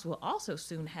step down, so we'll also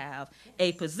soon have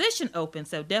a position open.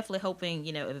 So definitely hoping,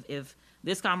 if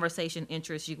this conversation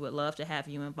interests you, would love to have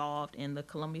you involved in the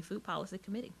Columbia Food Policy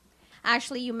Committee.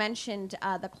 Ashley, you mentioned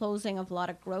the closing of a lot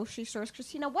of grocery stores.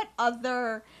 Christina, what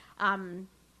other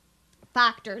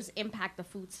factors impact the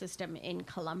food system in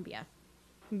Columbia?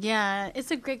 Yeah,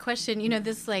 it's a great question.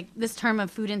 This term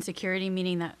of food insecurity,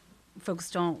 meaning that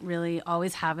folks don't really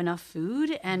always have enough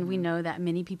food. And we know that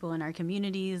many people in our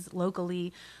communities,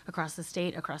 locally, across the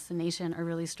state, across the nation, are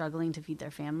really struggling to feed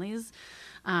their families.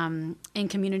 In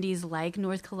communities like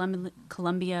North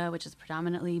Columbia, which is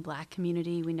predominantly Black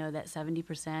community, we know that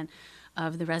 70%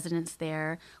 of the residents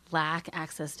there lack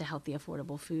access to healthy,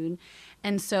 affordable food.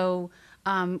 And so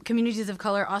communities of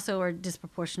color also are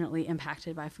disproportionately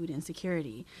impacted by food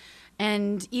insecurity.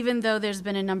 And even though there's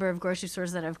been a number of grocery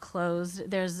stores that have closed,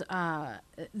 that's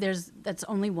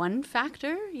only one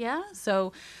factor, yeah?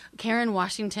 So Karen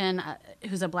Washington,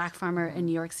 who's a Black farmer in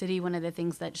New York City, one of the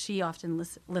things that she often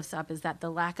lifts up is that the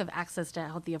lack of access to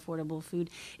healthy, affordable food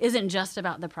isn't just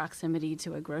about the proximity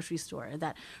to a grocery store,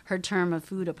 that her term of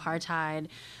food apartheid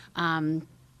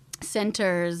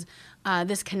centers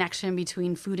this connection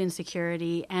between food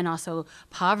insecurity and also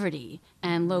poverty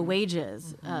and low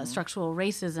wages, structural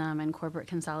racism and corporate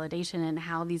consolidation, and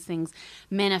how these things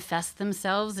manifest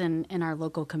themselves in our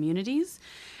local communities.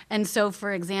 And so,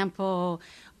 for example,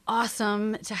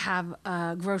 awesome to have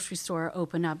a grocery store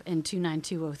open up in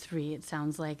 29203. It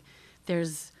sounds like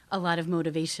there's a lot of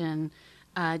motivation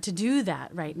to do that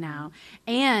right now.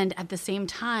 And at the same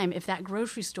time, if that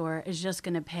grocery store is just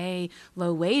going to pay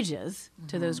low wages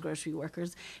to those grocery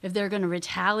workers, if they're going to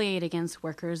retaliate against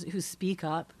workers who speak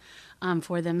up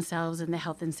for themselves and the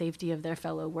health and safety of their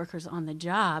fellow workers on the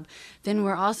job, then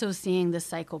we're also seeing this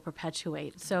cycle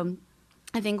perpetuate. So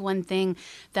I think one thing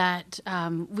that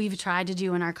we've tried to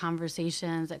do in our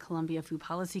conversations at Columbia Food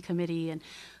Policy Committee and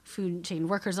Food Chain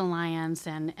Workers Alliance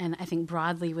and I think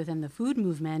broadly within the food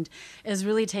movement is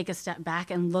really take a step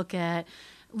back and look at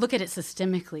it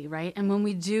systemically, right? And when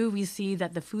we do, we see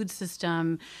that the food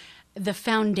system, the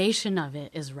foundation of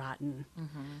it is rotten.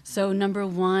 So number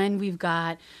one, we've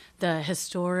got the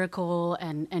historical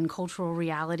and cultural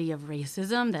reality of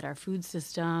racism, that our food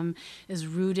system is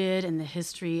rooted in the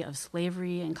history of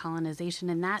slavery and colonization,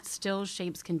 and that still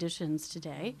shapes conditions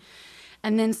today.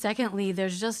 And then secondly,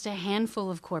 there's just a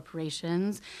handful of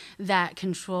corporations that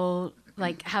control,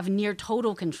 like have near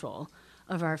total control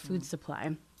of our food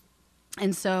supply.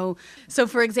 And so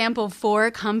for example,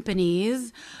 4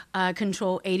 companies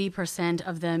control 80%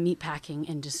 of the meatpacking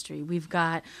industry. We've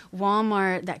got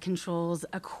Walmart that controls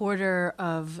a quarter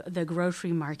of the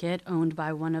grocery market, owned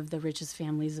by one of the richest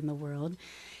families in the world.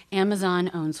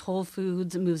 Amazon owns Whole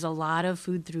Foods, moves a lot of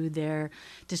food through their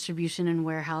distribution and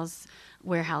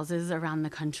warehouses around the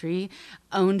country,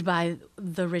 owned by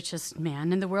the richest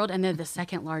man in the world, and they're the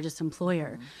second largest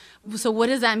employer. So what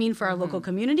does that mean for our local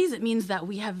communities? It means that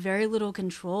we have very little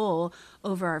control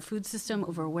over our food system,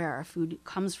 over where our food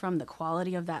comes from, the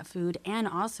quality of that food, and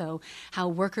also how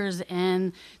workers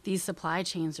in these supply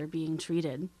chains are being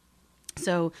treated.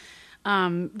 So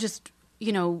just,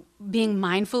 being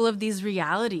mindful of these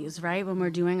realities, right, when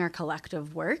we're doing our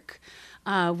collective work,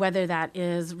 whether that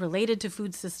is related to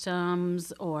food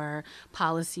systems or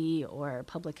policy or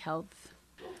public health.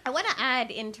 I want to add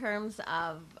in terms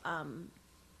of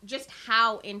just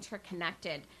how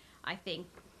interconnected I think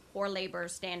poor labor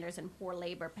standards and poor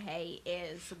labor pay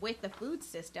is with the food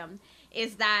system,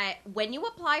 is that when you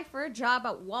apply for a job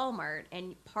at Walmart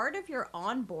and part of your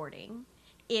onboarding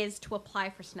is to apply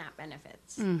for SNAP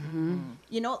benefits.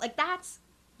 That's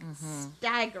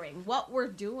staggering what we're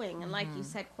doing. And like you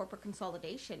said, corporate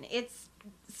consolidation, it's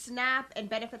SNAP and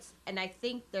benefits, and I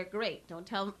think they're great.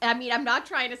 I'm not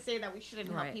trying to say that we shouldn't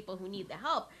help people who need the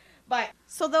help, but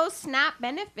so those SNAP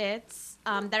benefits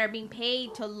that are being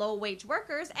paid to low wage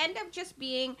workers end up just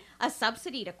being a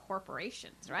subsidy to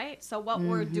corporations, right? So what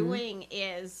we're doing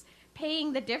is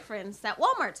paying the difference that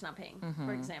Walmart's not paying,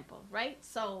 for example, right?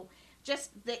 So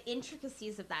just the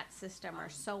intricacies of that system are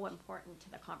so important to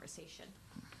the conversation.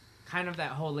 Kind of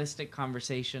that holistic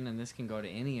conversation, and this can go to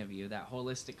any of you, that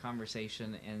holistic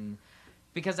conversation. And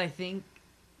because I think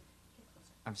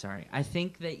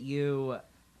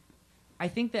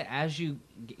that as you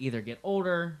either get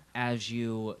older, as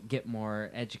you get more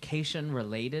education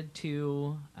related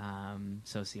to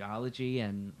sociology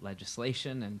and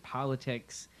legislation and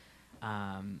politics,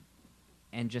 and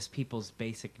just people's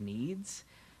basic needs,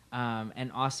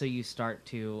 and also you start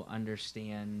to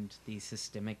understand these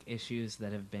systemic issues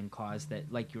that have been caused,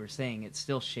 that, like you were saying, it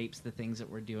still shapes the things that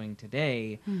we're doing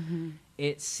today.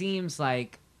 It seems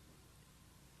like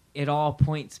it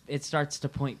starts to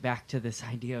point back to this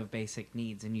idea of basic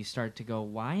needs, and you start to go,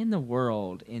 why in the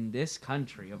world, in this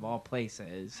country of all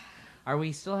places, are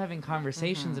we still having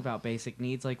conversations about basic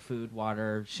needs like food,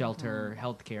 water, shelter,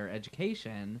 healthcare,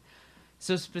 education?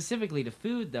 So specifically to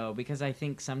food, though, because I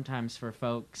think sometimes for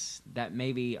folks that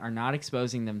maybe are not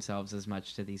exposing themselves as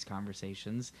much to these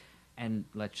conversations, and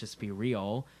let's just be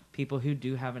real, people who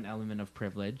do have an element of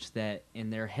privilege, that in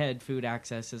their head food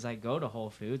access is I go to Whole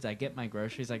Foods, I get my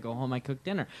groceries, I go home, I cook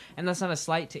dinner. And that's not a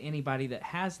slight to anybody that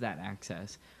has that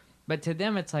access. But to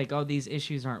them, it's like, oh, these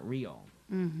issues aren't real.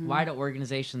 Why do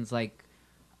organizations like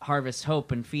Harvest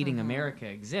Hope and Feeding America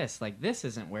exist? Like, this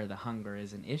isn't where the hunger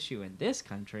is an issue in this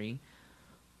country.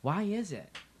 Why is it?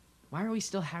 Why are we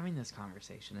still having this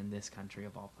conversation in this country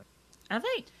of all places? I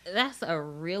think that's a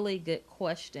really good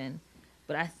question,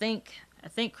 but I think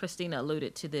Christina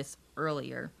alluded to this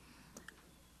earlier.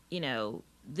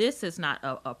 This is not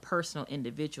a personal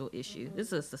individual issue. This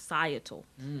is a societal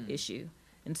issue.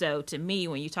 And so to me,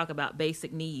 when you talk about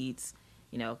basic needs,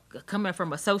 coming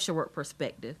from a social work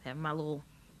perspective, having my little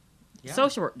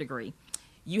social work degree,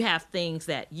 you have things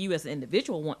that you as an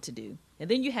individual want to do. And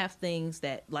then you have things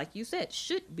that, like you said,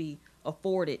 should be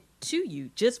afforded to you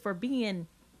just for being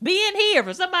here,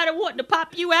 for somebody wanting to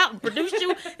pop you out and produce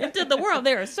you into the world.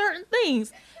 There are certain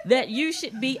things that you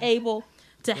should be able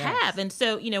to have. And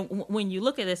so, when you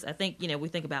look at this, I think, we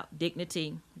think about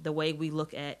dignity, the way we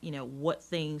look at, what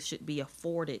things should be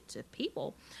afforded to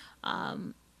people.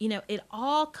 It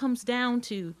all comes down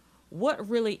to what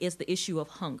really is the issue of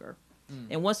hunger.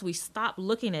 And once we stop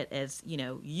looking at it as,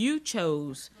 you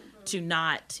chose to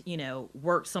not,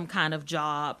 work some kind of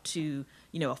job to,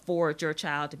 afford your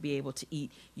child to be able to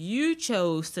eat. You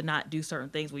chose to not do certain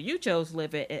things. Well, you chose to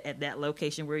live at that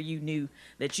location where you knew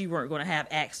that you weren't going to have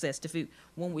access to food.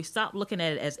 When we stop looking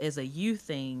at it as a you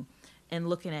thing and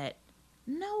looking at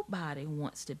nobody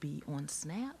wants to be on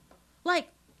SNAP. Like,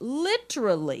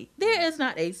 literally, there is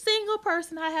not a single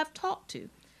person I have talked to.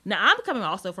 Now, I'm coming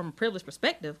also from a privileged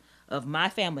perspective of my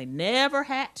family never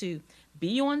had to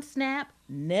be on SNAP,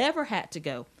 never had to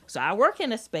go. So I work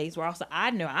in a space where also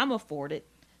I know I'm afforded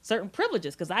certain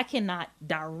privileges because I cannot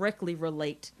directly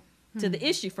relate to the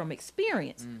issue from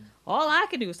experience. All I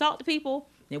can do is talk to people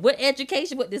and what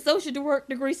education, what the social work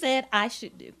degree said I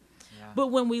should do. Yeah. But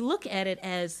when we look at it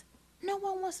as no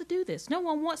one wants to do this. No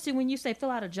one wants to, when you say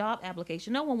fill out a job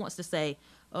application, no one wants to say,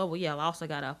 oh, well, yeah, I also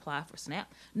got to apply for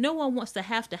SNAP. No one wants to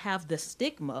have the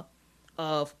stigma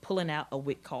of pulling out a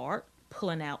WIC card,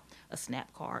 pulling out a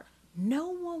SNAP card. No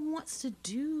one wants to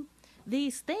do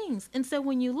these things. And so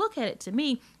when you look at it, to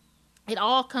me, it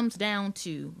all comes down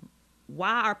to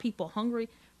why are people hungry?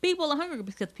 People are hungry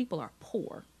because people are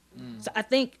poor. So I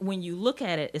think when you look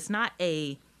at it, it's not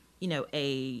a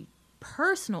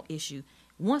personal issue.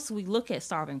 Once we look at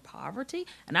starving poverty,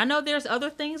 and I know there's other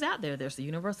things out there. There's the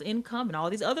universal income and all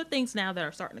these other things now that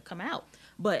are starting to come out.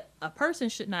 But a person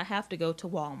should not have to go to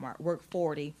Walmart, work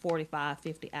 40, 45,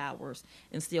 50 hours,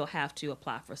 and still have to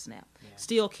apply for SNAP. Yeah.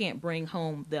 Still can't bring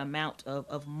home the amount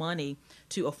of money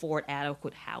to afford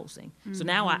adequate housing. So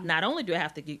now not only do I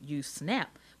have to use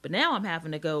SNAP, but now I'm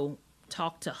having to go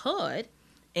talk to HUD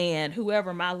and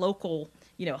whoever my local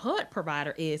HUD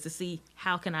provider is to see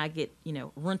how can I get,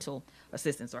 rental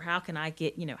assistance or how can I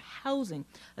get, housing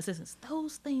assistance.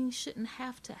 Those things shouldn't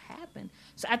have to happen.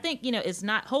 So I think, it's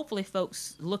not, hopefully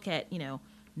folks look at,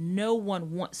 no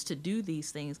one wants to do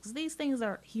these things because these things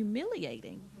are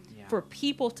humiliating for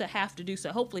people to have to do.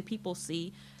 So hopefully people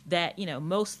see that,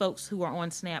 most folks who are on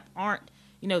SNAP aren't,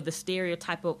 the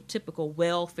stereotypical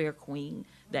welfare queen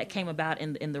that came about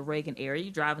in the Reagan era.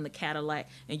 You're driving the Cadillac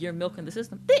and you're milking the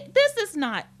system. This is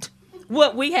not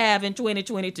what we have in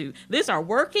 2022. These are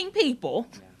working people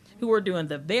who are doing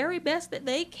the very best that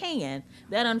they can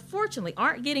that unfortunately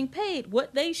aren't getting paid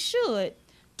what they should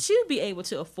to be able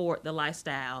to afford the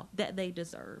lifestyle that they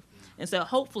deserve. And so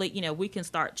hopefully, we can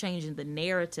start changing the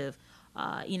narrative,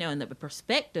 and the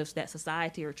perspectives that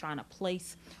society are trying to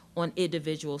place on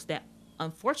individuals that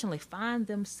unfortunately find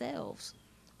themselves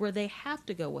where they have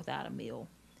to go without a meal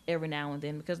every now and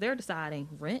then because they're deciding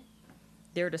rent,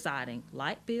 they're deciding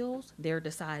light bills, they're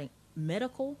deciding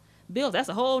medical bills. That's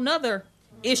a whole nother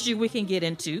issue we can get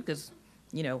into because,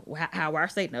 how our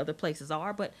state and other places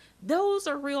are. But those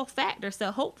are real factors.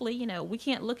 So hopefully, we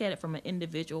can't look at it from an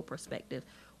individual perspective.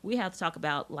 We have to talk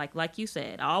about, like you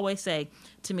said, I always say,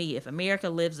 to me, if America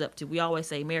lives up to, we always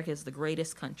say America is the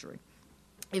greatest country.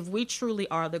 If we truly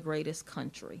are the greatest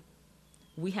country,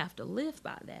 we have to live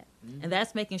by that. And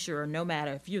that's making sure no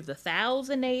matter if you're the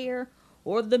thousandaire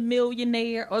or the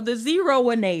millionaire or the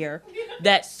zeroinaire,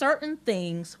 that certain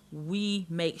things we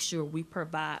make sure we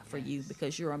provide for you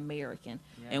because you're American.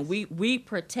 And we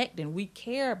protect and we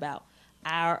care about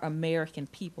our American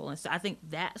people. And so I think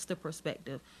that's the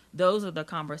perspective. Those are the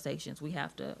conversations we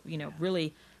have to,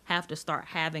 really have to start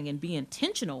having and be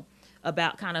intentional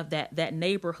about kind of that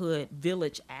neighborhood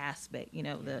village aspect,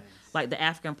 like the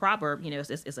African proverb,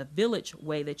 it's a village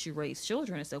way that you raise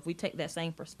children. And so if we take that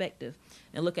same perspective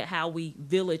and look at how we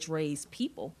village raise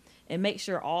people and make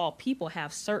sure all people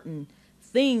have certain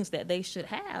things that they should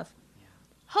have,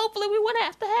 hopefully we wouldn't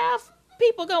have to have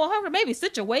people going hungry. Maybe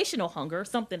situational hunger,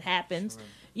 something happens,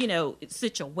 it's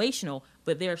situational,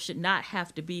 but there should not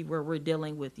have to be where we're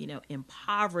dealing with,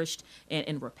 impoverished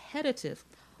and repetitive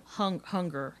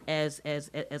hunger as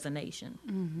a nation.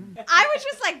 I was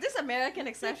just like, this American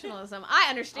exceptionalism. I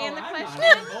understand the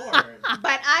question,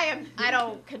 but I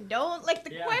don't condone. Like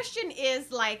the question is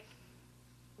like,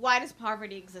 why does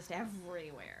poverty exist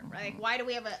everywhere? Right? Like, why do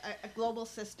we have a global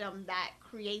system that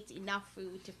creates enough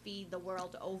food to feed the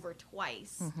world over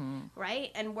twice?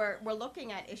 Right? And we're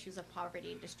looking at issues of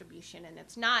poverty and distribution, and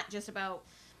it's not just about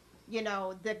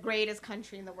the greatest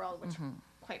country in the world, which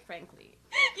quite frankly,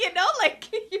 like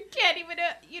you can't even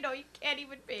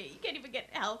pay, you can't even get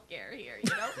health care here,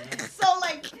 So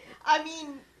like, I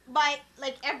mean,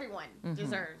 everyone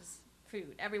deserves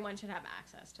food. Everyone should have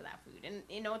access to that food. And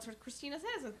it's what Christina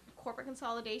says, it's corporate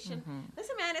consolidation.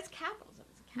 Listen, man, it's capitalism.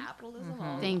 It's capitalism.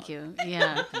 Thank you.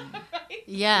 Yeah.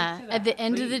 Yeah. At the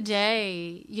end of the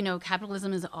day,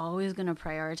 capitalism is always going to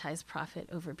prioritize profit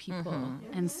over people.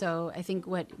 And so I think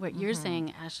what you're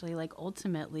saying, Ashley, like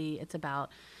ultimately it's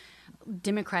about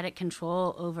democratic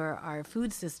control over our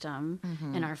food system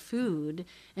and our food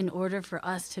in order for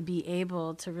us to be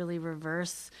able to really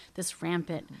reverse this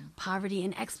rampant poverty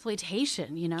and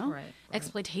exploitation,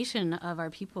 exploitation of our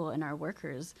people and our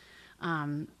workers.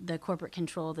 The corporate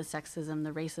control, the sexism,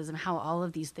 the racism, how all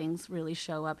of these things really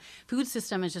show up. Food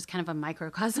system is just kind of a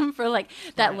microcosm for like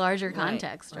that larger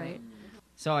context, right?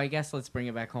 So I guess let's bring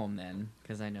it back home then,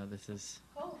 because I know this is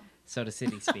Soda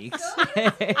City Speaks.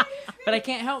 But I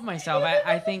can't help myself.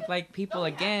 I think like people,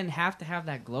 again, have to have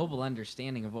that global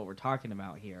understanding of what we're talking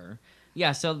about here.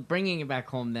 Yeah, so bringing it back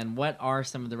home then, what are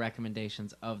some of the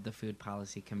recommendations of the Food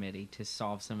Policy Committee to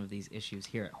solve some of these issues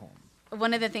here at home?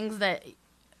 One of the things that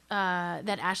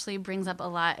Ashley brings up a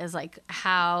lot is like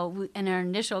how in our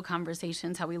initial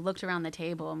conversations, how we looked around the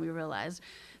table and we realized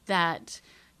that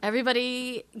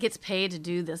everybody gets paid to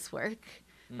do this work,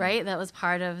 right? That was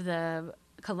part of the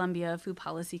Columbia Food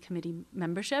Policy Committee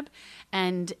membership.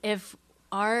 And if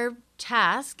our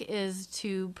task is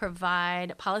to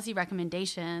provide policy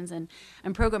recommendations and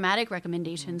programmatic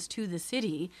recommendations to the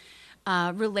city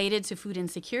related to food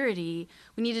insecurity,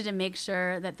 we needed to make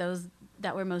sure that those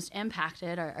that were most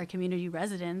impacted, our community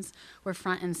residents, were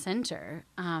front and center,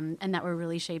 and that were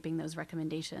really shaping those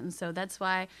recommendations. So that's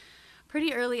why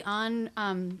pretty early on,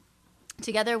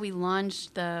 together we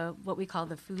launched what we call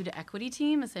the Food Equity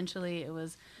Team. Essentially, it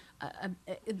was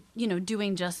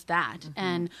doing just that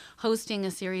and hosting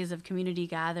a series of community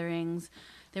gatherings.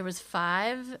 There was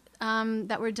 5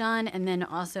 that were done, and then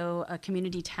also a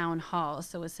community town hall.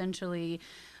 So essentially,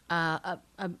 a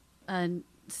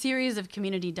series of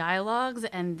community dialogues,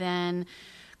 and then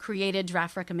created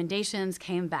draft recommendations.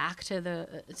 Came back to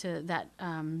that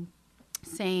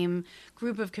same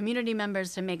group of community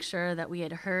members to make sure that we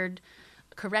had heard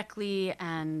correctly,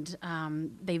 and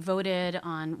they voted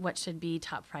on what should be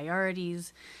top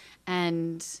priorities.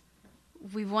 And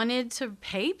we wanted to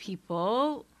pay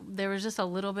people. There was just a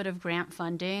little bit of grant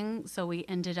funding, so we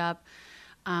ended up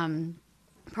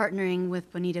partnering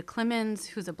with Bonita Clemens,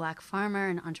 who's a Black farmer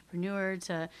and entrepreneur,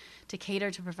 to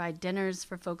cater to provide dinners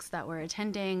for folks that were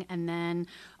attending, and then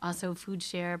also Food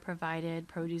Share provided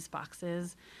produce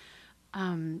boxes.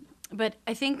 But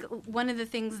I think one of the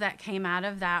things that came out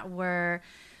of that were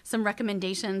some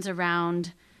recommendations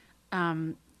around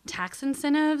tax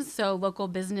incentives. So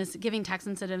giving tax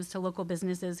incentives to local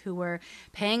businesses who were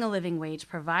paying a living wage,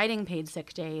 providing paid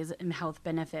sick days and health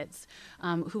benefits,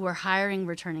 who were hiring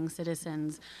returning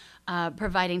citizens,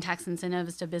 providing tax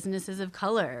incentives to businesses of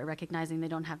color, recognizing they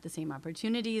don't have the same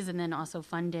opportunities, and then also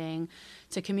funding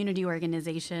to community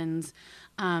organizations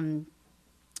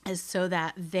so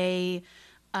that they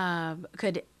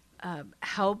could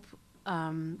help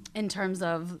in terms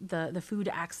of the food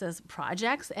access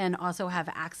projects, and also have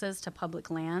access to public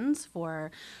lands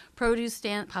for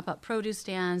pop-up produce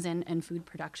stands and food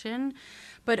production.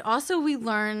 But also we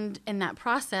learned in that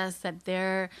process that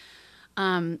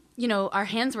our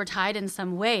hands were tied in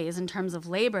some ways in terms of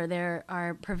labor. There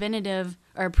are preventative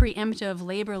or preemptive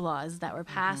labor laws that were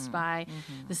passed by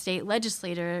the state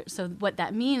legislature. So what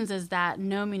that means is that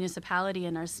no municipality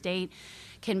in our state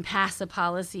can pass a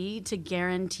policy to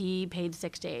guarantee paid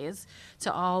sick days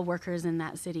to all workers in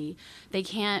that city. They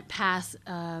can't pass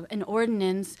an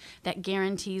ordinance that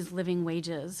guarantees living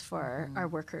wages for our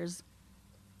workers.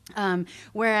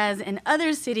 Whereas in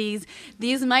other cities,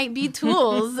 these might be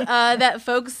tools that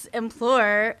folks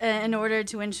employ in order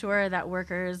to ensure that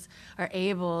workers are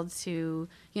able to,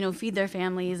 feed their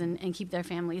families and keep their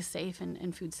families safe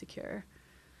and food secure.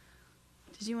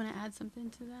 Did you want to add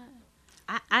something to that?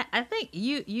 I think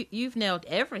you've nailed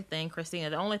everything, Christina.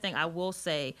 The only thing I will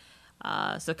say,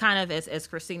 so kind of as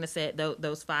Christina said,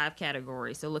 those 5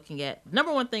 categories. So looking at,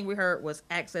 number one thing we heard was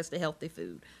access to healthy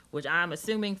food, which I'm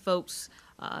assuming folks,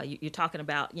 you're talking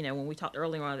about, when we talked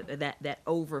earlier on, that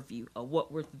overview of what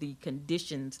were the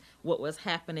conditions, what was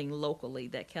happening locally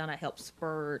that kind of helped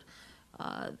spur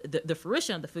the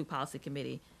fruition of the Food Policy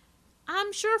Committee.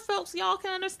 I'm sure folks, y'all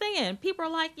can understand. People are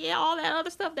like, yeah, all that other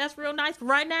stuff, that's real nice. But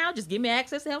right now, just give me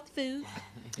access to healthy food.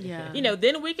 Yeah.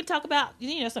 Then we can talk about,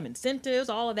 some incentives,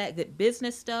 all of that good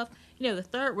business stuff. The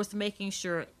third was making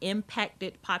sure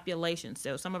impacted populations.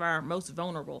 So some of our most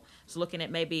vulnerable. So looking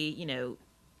at maybe,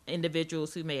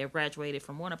 individuals who may have graduated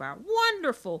from one of our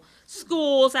wonderful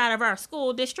schools out of our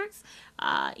school districts,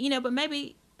 but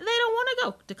maybe they don't want to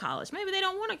go to college. Maybe they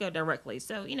don't want to go directly.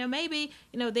 So, maybe,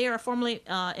 they are a formerly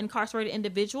incarcerated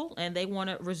individual and they want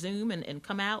to resume and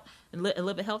come out and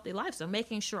live a healthy life. So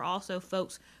making sure also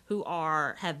folks who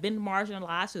have been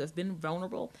marginalized, who have been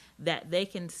vulnerable, that they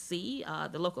can see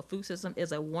the local food system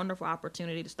is a wonderful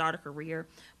opportunity to start a career,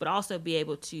 but also be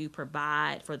able to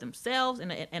provide for themselves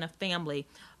and a family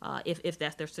if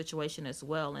that's their situation as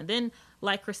well. And then,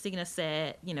 like Christina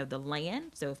said, the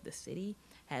land. So if the city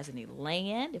has any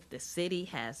land, if the city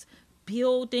has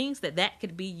buildings, that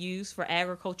could be used for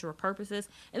agricultural purposes.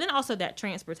 And then also that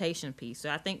transportation piece. So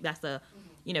I think that's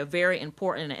very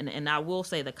important. And I will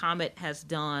say the Comet has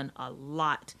done a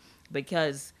lot,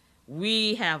 because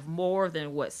we have more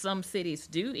than what some cities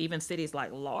do, even cities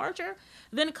like larger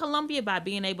than Columbia, by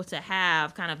being able to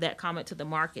have kind of that Comet to the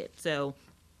market. So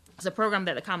it's a program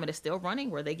that the Comet is still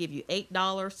running where they give you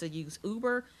 $8 to use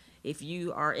Uber if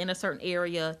you are in a certain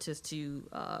area, to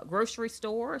grocery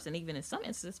stores, and even in some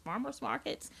instances farmers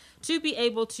markets, to be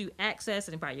able to access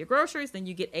and buy your groceries. Then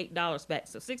you get $8 back,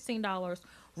 so $16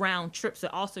 round trips. So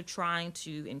also trying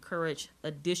to encourage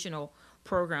additional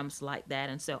programs like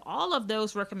that. And so all of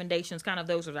those recommendations, kind of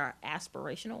those are our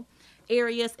aspirational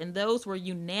areas, and those were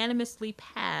unanimously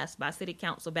passed by City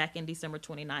Council back in December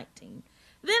 2019.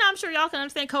 Then I'm sure y'all can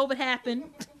understand COVID happened.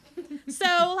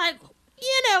 So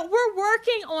we're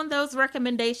working on those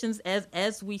recommendations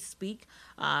as we speak.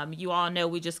 You all know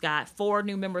we just got 4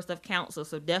 new members of council,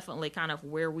 so definitely kind of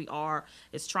where we are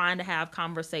is trying to have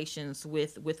conversations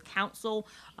with council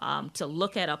to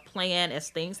look at a plan as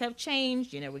things have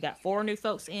changed. We got 4 new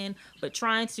folks in, but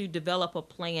trying to develop a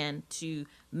plan to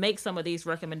make some of these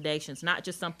recommendations not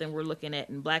just something we're looking at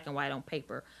in black and white on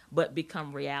paper, but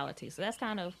become reality. So that's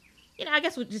kind of, I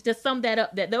guess we just sum that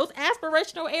up, that those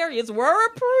aspirational areas were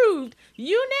approved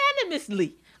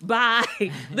unanimously by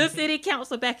the city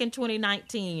council back in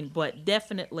 2019, but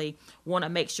definitely want to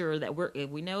make sure that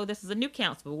we know this is a new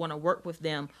council, but we want to work with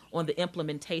them on the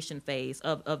implementation phase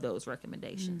of those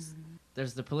recommendations.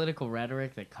 There's the political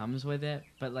rhetoric that comes with it,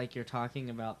 but like you're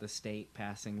talking about the state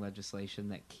passing legislation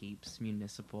that keeps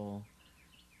municipal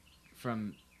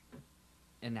from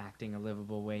enacting a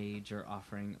livable wage or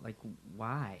offering,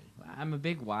 why? I'm a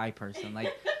big why person.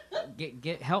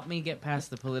 Help me get past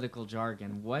the political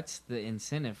jargon. What's the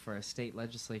incentive for a state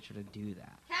legislature to do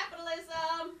that?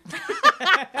 Capitalism.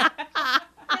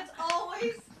 It's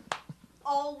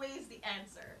always the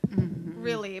answer. Mm-hmm.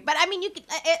 Really. But I mean, you could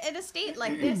in a state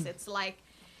like this, it's like,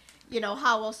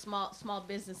 how will small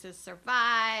businesses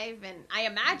survive? And I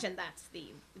imagine that's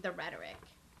the rhetoric.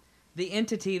 The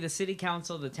entity, the city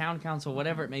council, the town council,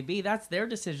 whatever it may be, that's their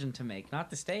decision to make, not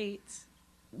the state's.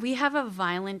 We have a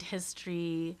violent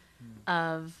history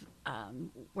of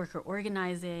worker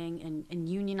organizing and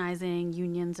unionizing.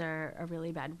 Unions are a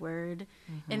really bad word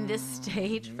in this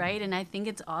state, right? And I think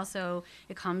it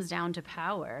comes down to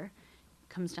power.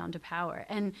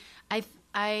 And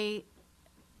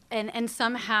and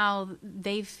somehow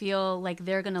they feel like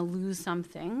they're going to lose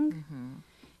something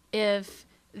if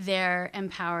they're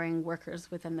empowering workers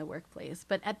within the workplace.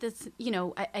 But at this,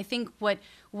 I think what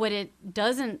it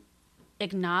doesn't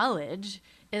acknowledge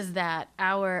is that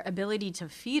our ability to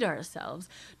feed ourselves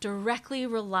directly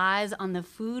relies on the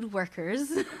food workers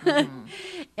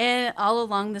and all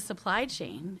along the supply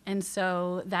chain. And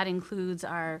so that includes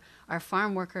our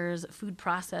farm workers, food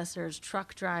processors,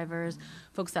 truck drivers,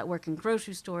 folks that work in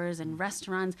grocery stores and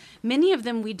restaurants. Many of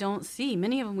them we don't see.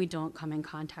 Many of them we don't come in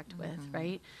contact with,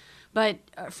 right? But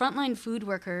frontline food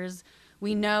workers,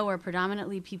 we know, are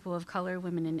predominantly people of color,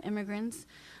 women, and immigrants.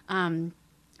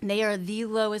 They are the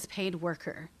lowest paid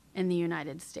worker in the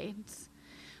United States,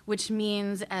 which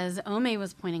means, as Ome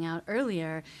was pointing out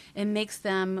earlier, it makes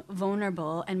them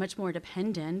vulnerable and much more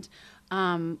dependent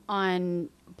on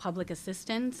public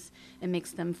assistance. It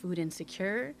makes them food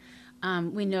insecure.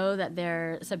 We know that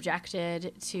they're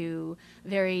subjected to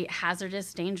very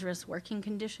hazardous, dangerous working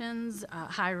conditions,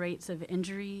 high rates of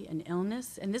injury and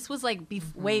illness. And this was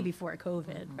way before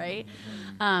COVID, right?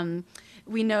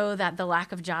 We know that the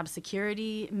lack of job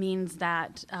security means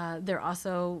that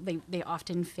they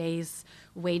often face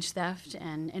wage theft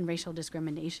and racial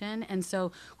discrimination. And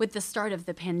so with the start of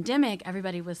the pandemic,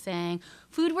 everybody was saying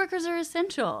food workers are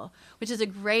essential, which is a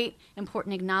great,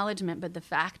 important acknowledgement. But the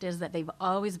fact is that they've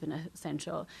always been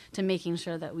essential to making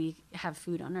sure that we have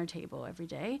food on our table every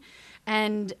day.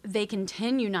 And they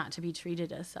continue not to be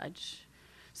treated as such.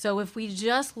 So if we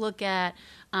just look at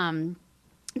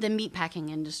the meatpacking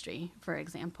industry, for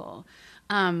example,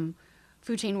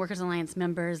 Food Chain Workers Alliance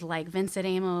members like Vincent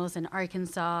Amos in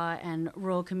Arkansas and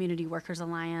Rural Community Workers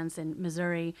Alliance in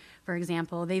Missouri, for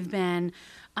example, they've been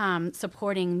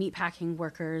supporting meatpacking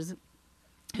workers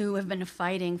who have been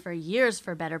fighting for years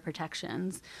for better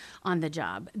protections on the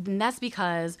job. And that's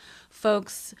because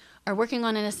folks are working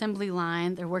on an assembly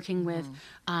line, they're working with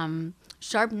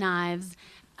sharp knives,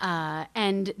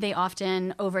 and they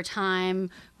often, over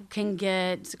time, can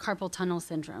get carpal tunnel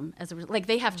syndrome. Like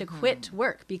they have to quit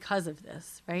work because of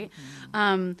this, right?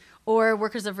 Or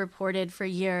workers have reported for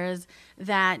years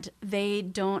that they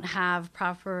don't have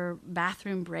proper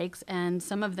bathroom breaks, and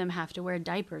some of them have to wear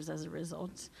diapers as a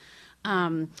result.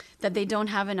 That they don't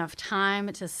have enough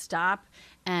time to stop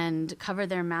and cover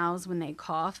their mouths when they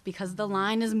cough because the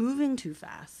line is moving too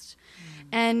fast.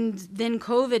 And then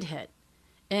COVID hit,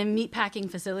 and meatpacking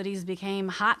facilities became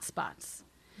hot spots.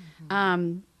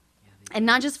 And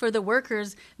not just for the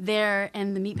workers there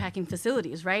in the meatpacking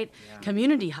facilities, right?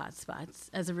 Community hotspots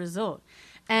as a result.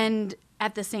 And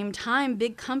at the same time,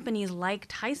 big companies like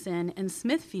Tyson and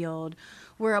Smithfield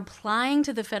were applying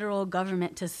to the federal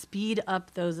government to speed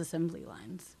up those assembly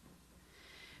lines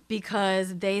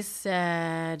because they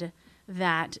said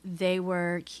that they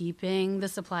were keeping the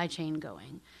supply chain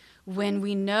going. When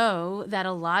we know that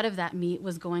a lot of that meat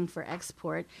was going for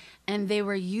export, and they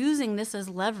were using this as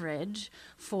leverage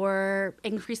for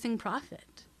increasing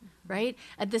profit, right?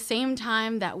 At the same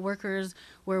time that workers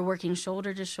were working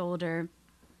shoulder to shoulder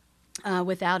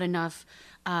without enough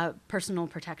personal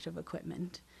protective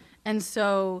equipment. And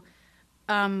so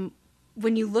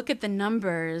when you look at the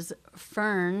numbers,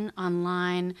 Fern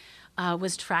online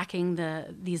was tracking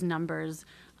these numbers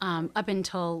up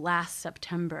until last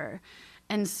September.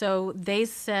 And so they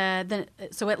said that,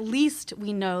 so at least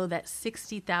we know that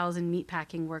 60,000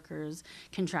 meatpacking workers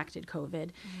contracted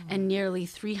COVID, and nearly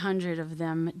 300 of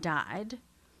them died.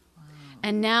 Wow.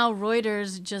 And now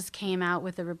Reuters just came out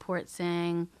with a report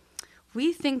saying,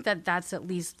 we think that that's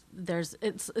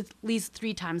it's at least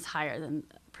 3 times higher than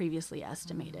previously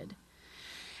estimated.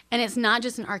 And it's not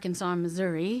just in Arkansas and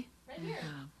Missouri. Right here.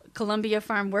 Columbia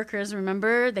Farm workers,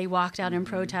 remember, they walked out in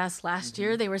protest last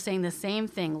year. They were saying the same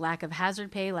thing, lack of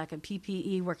hazard pay, lack of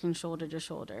PPE, working shoulder to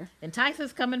shoulder. And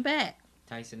Tyson's coming back.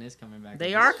 Tyson is coming back.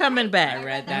 They are coming back. I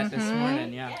read that this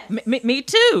morning, yeah. Me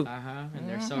too. And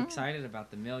they're so excited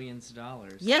about the millions of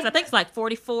dollars. Yes, I think it's like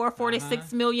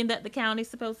 46 million that the county's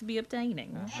supposed to be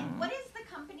obtaining. And what is the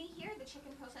company here, the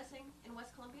chicken processing in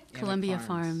West Columbia? Columbia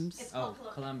Farms.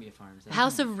 Columbia Farms.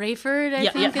 House of Rayford, I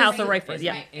think. Yeah, House of Rayford,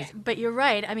 yeah. But you're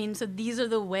right. I mean, so these are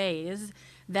the ways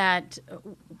that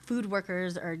food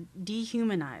workers are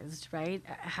dehumanized, right?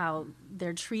 How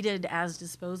they're treated as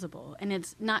disposable. And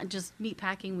it's not just meat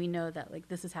packing. We know that like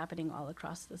this is happening all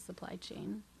across the supply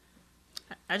chain.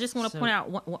 I just want to point out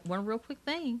one real quick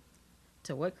thing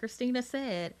to what Christina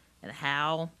said and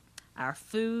how our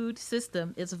food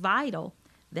system is vital.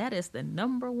 That is the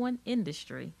 #1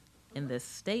 industry in the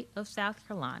state of South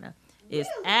Carolina is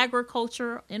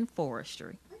agriculture and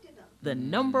forestry. The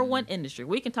 #1 industry.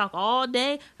 We can talk all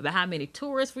day about how many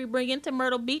tourists we bring into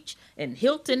Myrtle Beach and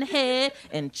Hilton Head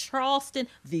and Charleston.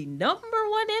 The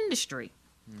 #1 industry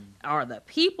are the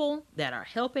people that are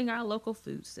helping our local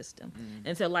food system.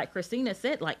 And so like Christina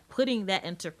said, like putting that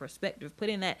into perspective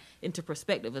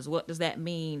is what does that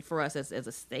mean for us as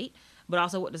a state, but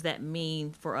also what does that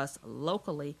mean for us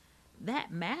locally?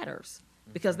 That matters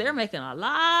because they're making a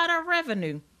lot of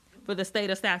revenue for the state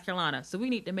of South Carolina. So we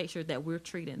need to make sure that we're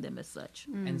treating them as such.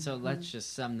 And so let's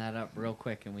just sum that up real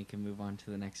quick and we can move on to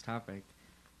the next topic.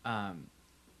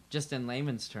 Just in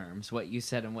layman's terms, what you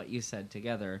said and what you said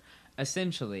together,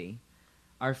 essentially,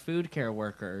 our food care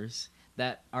workers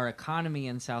that our economy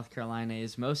in South Carolina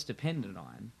is most dependent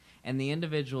on, and the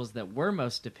individuals that we're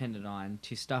most dependent on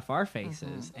to stuff our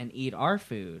faces and eat our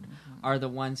food are the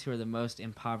ones who are the most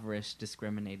impoverished,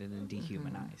 discriminated, and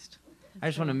dehumanized. I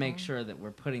just want to make sure that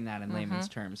we're putting that in layman's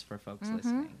terms for folks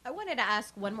listening. I wanted to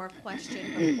ask one more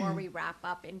question before we wrap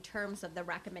up in terms of the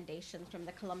recommendations from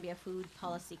the Columbia Food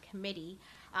Policy Committee.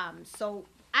 So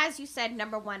as you said,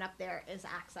 #1 up there is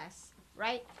access,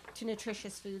 right, to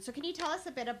nutritious food. So can you tell us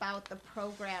a bit about the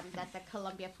program that the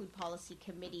Columbia Food Policy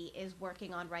Committee is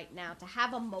working on right now to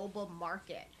have a mobile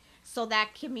market so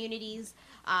that communities,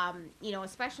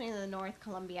 especially in the North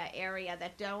Columbia area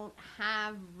that don't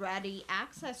have ready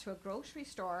access to a grocery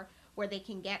store where they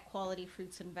can get quality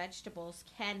fruits and vegetables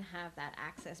can have that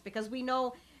access? Because we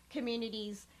know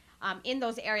communities in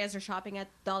those areas are shopping at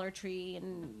Dollar Tree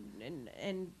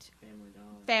and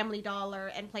Family Dollar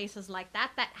and places like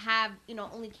that have,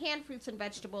 only canned fruits and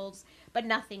vegetables, but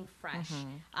nothing fresh.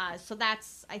 So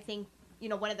that's, I think,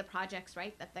 one of the projects,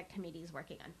 right, that the committee is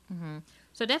working on.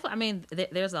 So definitely,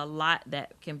 there's a lot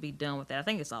that can be done with that. I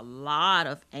think it's a lot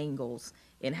of angles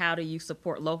in how do you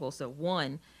support local. So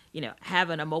one,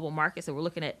 having a mobile market. So we're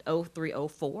looking at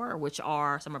 0304, which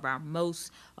are some of our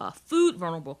most food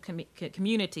vulnerable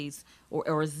communities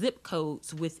or zip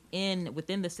codes within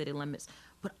the city limits,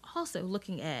 but also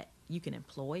looking at you can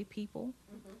employ people.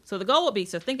 So the goal would be,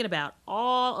 thinking about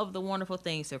all of the wonderful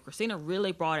things. So Christina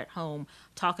really brought it home,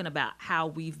 talking about how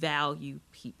we value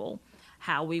people,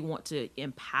 how we want to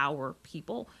empower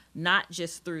people, not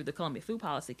just through the Columbia Food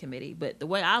Policy Committee, but the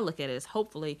way I look at it is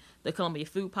hopefully the Columbia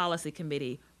Food Policy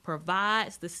Committee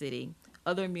provides the city,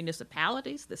 other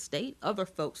municipalities, the state, other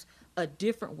folks, a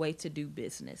different way to do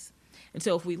business. And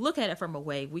so if we look at it from a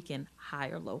way we can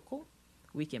hire local,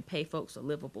 we can pay folks a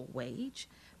livable wage,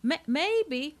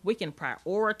 maybe we can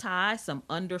prioritize some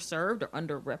underserved or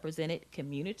underrepresented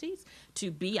communities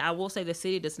to be, I will say the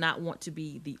city does not want to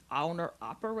be the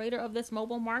owner-operator of this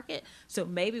mobile market. So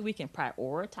maybe we can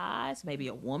prioritize maybe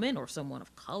a woman or someone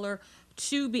of color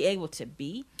to be able to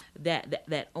be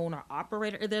that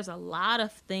owner-operator. There's a lot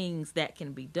of things that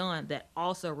can be done that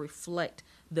also reflect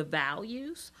the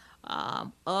values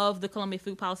of the Columbia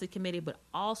Food Policy Committee, but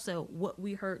also what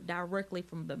we heard directly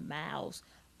from the mouths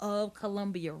of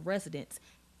Columbia residents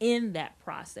in that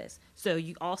process. So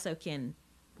you also can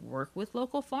work with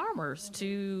local farmers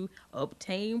to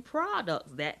obtain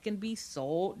products that can be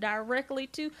sold directly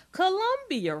to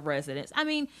Columbia residents. I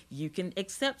mean, you can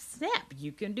accept SNAP,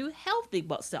 you can do healthy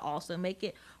bucks to also make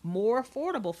it more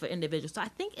affordable for individuals. So I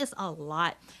think it's a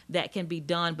lot that can be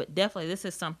done, but definitely this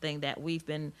is something that we've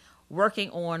been working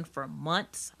on for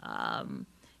months.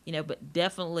 But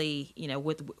definitely,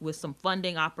 with some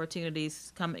funding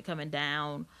opportunities coming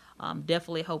down,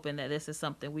 definitely hoping that this is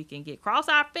something we can cross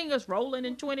our fingers rolling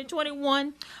in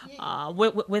 2021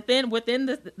 within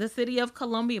the city of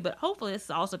Columbia. But hopefully this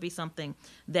will also be something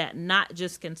that not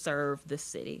just can serve the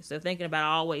city. So thinking about,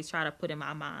 I always try to put in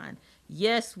my mind,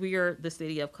 yes, we are the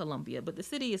city of Columbia, but the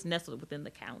city is nestled within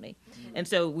the county. And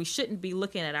so we shouldn't be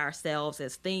looking at ourselves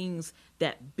as things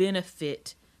that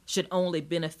should only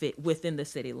benefit within the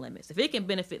city limits. If it can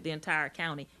benefit the entire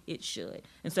county, it should.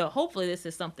 And so hopefully this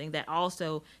is something that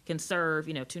also can serve,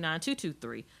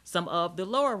 29223, some of the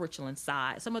lower Richland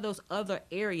side, some of those other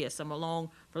areas, some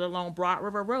along Broad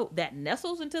River Road that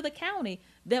nestles into the county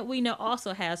that we know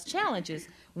also has challenges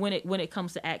when it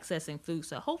comes to accessing food.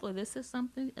 So hopefully this is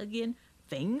something, again,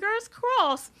 fingers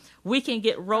crossed, we can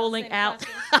get rolling out.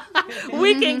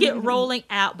 We can get rolling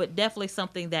out, but definitely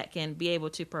something that can be able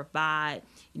to provide,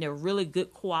 really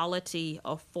good quality,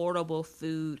 affordable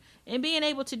food, and being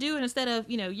able to do it instead of,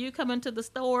 you coming to the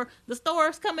store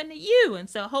is coming to you. And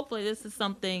so hopefully this is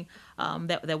something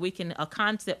a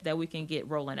concept that we can get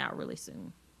rolling out really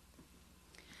soon.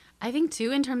 I think,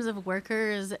 too, in terms of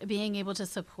workers being able to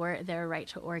support their right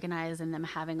to organize and them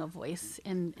having a voice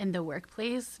in the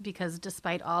workplace, because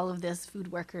despite all of this,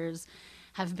 food workers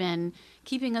have been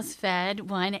keeping us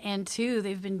fed, one, and two,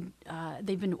 they've been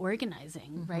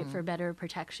organizing, right, for better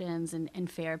protections and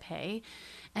fair pay.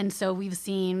 And so we've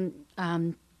seen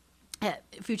at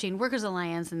Food Chain Workers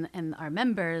Alliance and our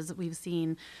members, we've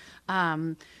seen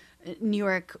New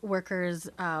York workers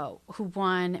who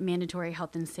won mandatory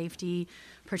health and safety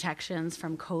protections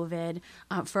from COVID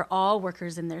for all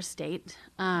workers in their state.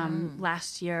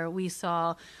 Last year, we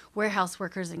saw warehouse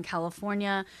workers in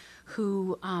California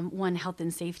who won health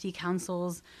and safety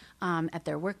councils at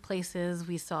their workplaces.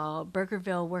 We saw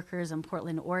Burgerville workers in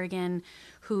Portland, Oregon,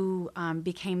 who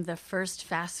became the first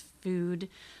fast food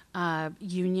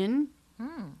union.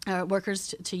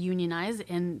 Workers to unionize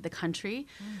in the country.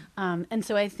 And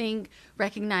so I think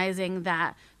recognizing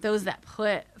that those that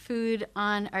put food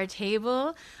on our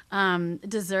table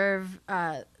deserve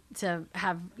to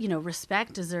have,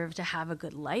 respect, deserve to have a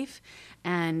good life.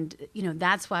 And,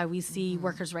 that's why we see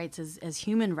workers' rights as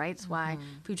human rights, why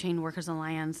Food Chain Workers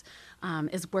Alliance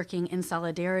is working in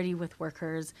solidarity with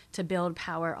workers to build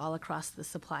power all across the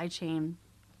supply chain.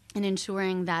 And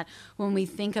ensuring that when we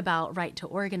think about right to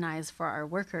organize for our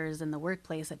workers in the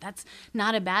workplace, that's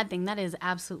not a bad thing. That is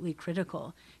absolutely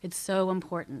critical. It's so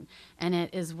important. And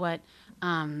it is what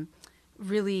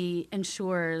really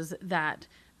ensures that,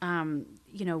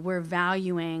 we're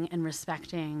valuing and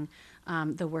respecting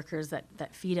the workers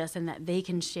that feed us and that they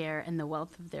can share in the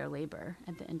wealth of their labor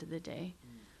at the end of the day.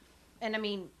 And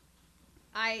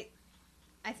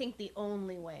I think the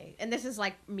only way, and this is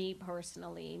like me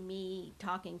personally, me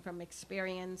talking from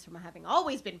experience, from having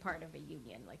always been part of a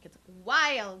union, like it's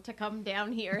wild to come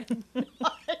down here and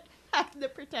not have the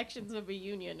protections of a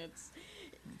union. It's,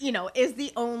 is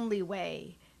the only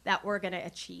way that we're going to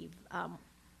achieve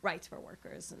rights for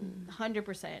workers, and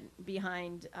 100%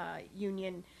 behind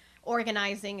union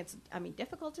organizing. It's,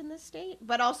 difficult in this state,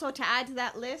 but also to add to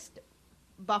that list,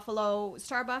 Buffalo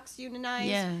Starbucks unionized.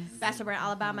 Yes. Vassar,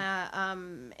 Alabama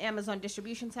Amazon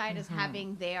distribution side is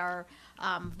having their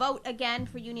vote again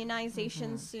for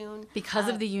unionization soon. Because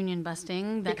of the union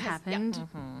busting that because- yeah. happened.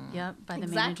 Yep, by the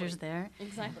Exactly. managers there.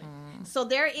 Exactly. So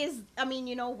there is, I mean,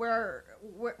 you know,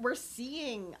 we're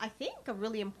seeing, I think, a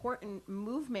really important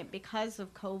movement because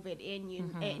of COVID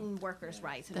in workers'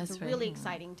 rights, and That's it's a right. really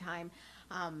exciting time.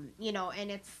 You know, and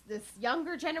it's this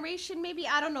younger generation, maybe,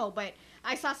 I don't know, but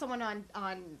I saw someone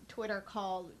on Twitter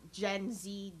called Gen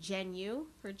Z Gen U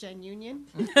for Gen Union.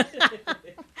 And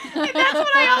that's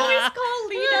what I always call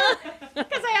Lena,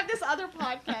 because I have this other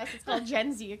podcast. It's called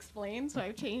Gen Z Explains, so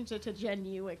I've changed it to Gen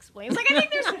U Explains. Like, I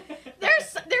think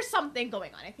there's something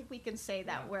going on. I think we can say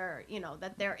that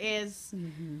that there is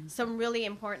some really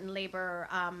important labor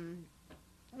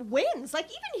wins. Like,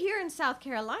 even here in South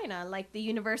Carolina, like the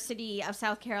University of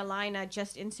South Carolina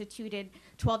just instituted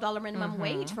 $12 minimum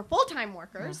wage for full-time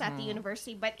workers at the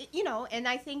university. But and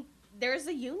I think there's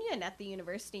a union at the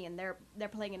university, and they're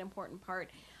playing an important part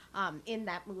in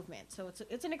that movement. So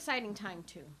it's an exciting time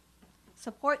to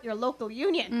support your local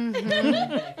union.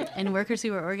 And workers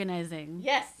who are organizing.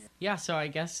 Yes. Yeah, so I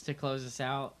guess to close us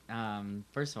out,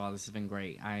 first of all, this has been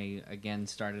great. I, again,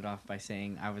 started off by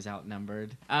saying I was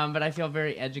outnumbered, but I feel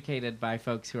very educated by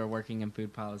folks who are working in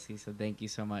food policy, so thank you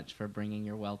so much for bringing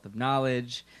your wealth of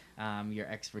knowledge, your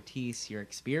expertise, your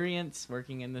experience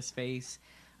working in this space,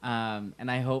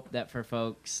 and I hope that for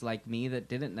folks like me that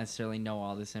didn't necessarily know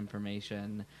all this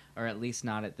information, or at least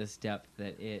not at this depth,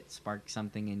 that it sparked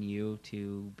something in you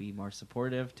to be more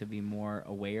supportive, to be more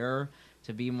aware,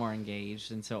 to be more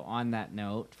engaged. And so on that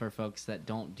note, for folks that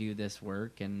don't do this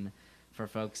work, and for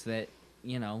folks that,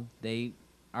 they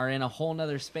are in a whole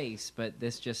nother space, but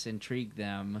this just intrigued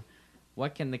them,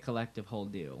 what can the collective whole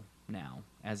do now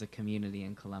as a community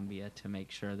in Columbia to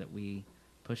make sure that we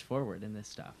push forward in this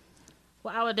stuff?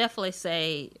 Well, I would definitely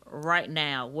say right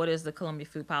now, what is the Columbia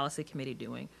Food Policy Committee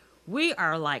doing? We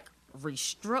are like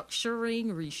restructuring,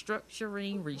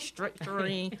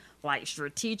 like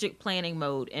strategic planning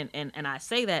mode. And I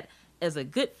say that as a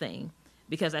good thing,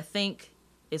 because I think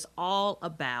it's all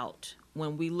about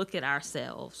when we look at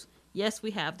ourselves. Yes,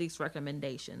 we have these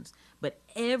recommendations, but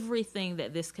everything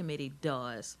that this committee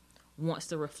does wants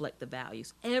to reflect the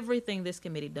values. Everything this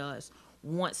committee does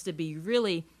wants to be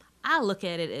really, I look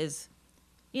at it as,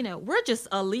 we're just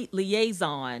a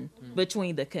liaison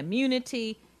between the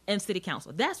community and city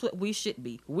council. That's what we should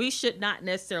be. We should not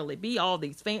necessarily be all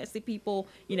these fancy people,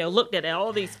 looked at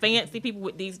all these fancy people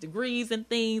with these degrees and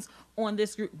things on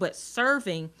this group, but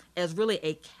serving as really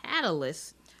a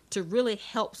catalyst to really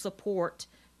help support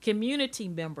community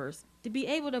members to be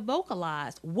able to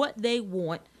vocalize what they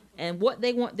want and what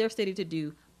they want their city to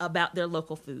do about their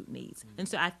local food needs. And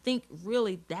so I think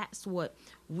really that's what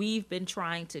we've been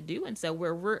trying to do. And so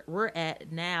where we're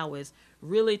at now is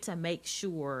really to make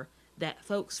sure that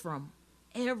folks from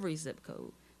every zip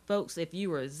code, folks, if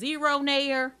you are a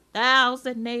zeronaire,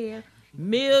 thousandaire,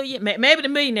 million, maybe the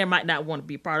millionaire might not want to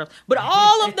be part of, but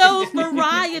all of those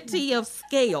variety of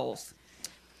scales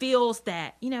feels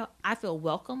that, I feel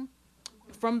welcome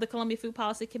from the Columbia Food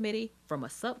Policy Committee, from a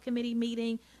subcommittee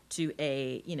meeting to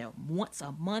a, once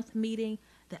a month meeting,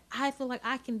 that I feel like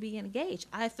I can be engaged.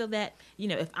 I feel that,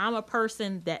 if I'm a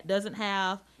person that doesn't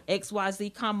have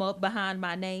XYZ come up behind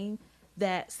my name,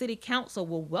 that city council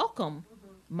will welcome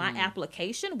my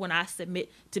application when I submit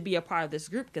to be a part of this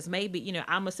group, because maybe,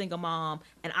 I'm a single mom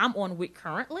and I'm on WIC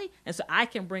currently. And so I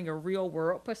can bring a real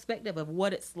world perspective of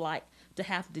what it's like to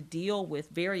have to deal with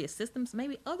various systems.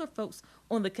 Maybe other folks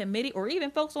on the committee or even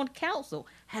folks on council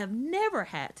have never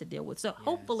had to deal with. So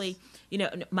hopefully,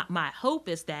 my hope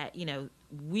is that,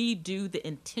 we do the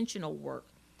intentional work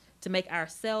to make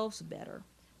ourselves better,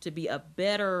 to be a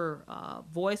better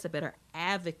voice, a better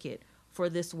advocate for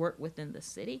this work within the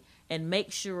city, and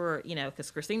make sure,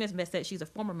 because Christina's said she's a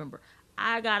former member.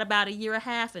 I got about a year and a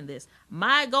half in this.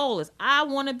 My goal is I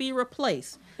want to be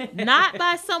replaced, not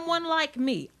by someone like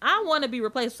me. I want to be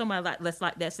replaced with somebody that's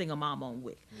like that single mom on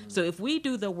WIC. So if we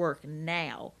do the work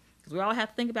now, because we all have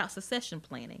to think about succession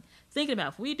planning, thinking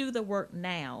about if we do the work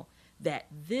now, that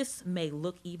this may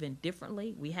look even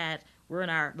differently. We're in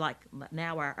our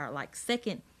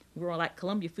second. We're on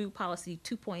Columbia Food Policy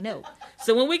 2.0.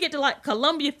 So when we get to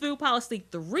Columbia Food Policy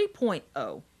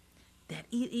 3.0, that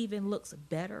it even looks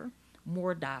better,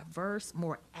 more diverse,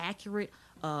 more accurate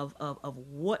of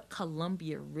what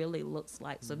Columbia really looks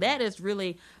like. So that is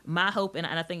really my hope, and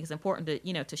I think it's important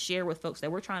to to share with folks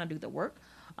that we're trying to do the work,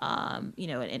 and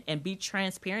be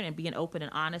transparent and being open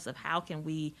and honest of how can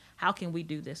we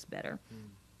do this better.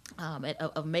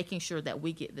 of making sure that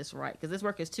we get this right, because this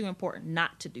work is too important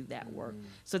not to do that work.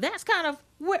 So that's kind of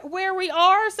where we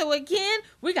are. So again,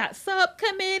 we got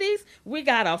subcommittees, we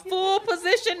got a full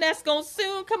position that's going to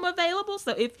soon come available.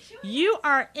 So if you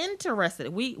are interested,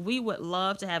 we would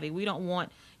love to have you. We don't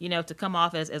want to come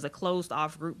off as a closed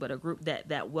off group, but a group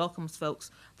that welcomes folks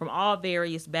from all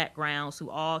various backgrounds who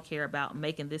all care about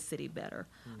making this city better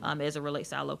as it relates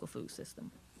to our local food system.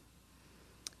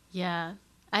 Yeah.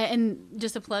 And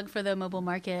just a plug for the mobile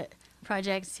market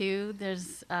project too.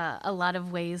 There's a lot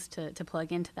of ways to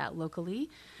plug into that locally,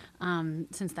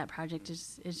 since that project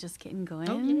is just getting going.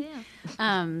 Oh,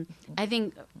 yeah. I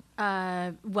think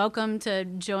welcome to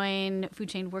join Food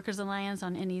Chain Workers Alliance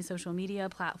on any social media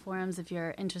platforms if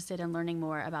you're interested in learning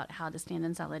more about how to stand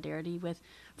in solidarity with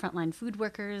frontline food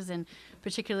workers. And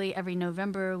particularly every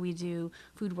November we do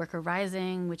Food Worker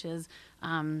Rising, which is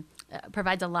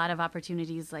provides a lot of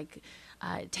opportunities, like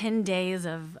 10 days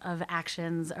of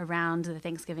actions around the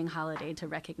Thanksgiving holiday to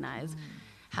recognize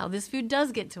how this food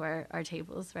does get to our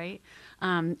tables, right?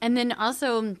 And then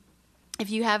also, if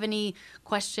you have any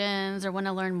questions or want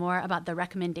to learn more about the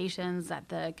recommendations that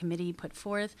the committee put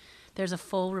forth, there's a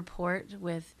full report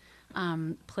with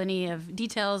plenty of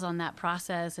details on that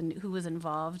process and who was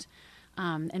involved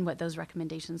and what those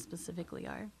recommendations specifically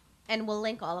are. And we'll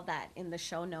link all of that in the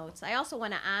show notes. I also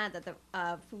want to add that the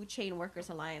Food Chain Workers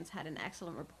Alliance had an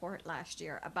excellent report last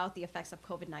year about the effects of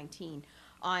COVID-19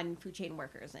 on food chain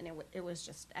workers, and it was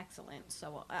just excellent.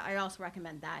 So I also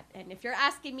recommend that. And if you're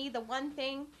asking me the one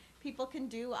thing people can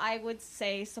do, I would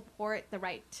say support the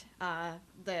Fight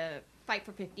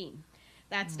for 15.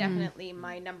 That's definitely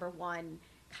my number one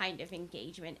kind of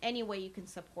engagement. Any way you can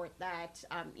support that,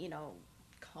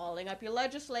 calling up your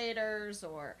legislators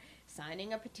or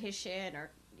signing a petition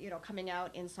or, coming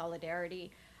out in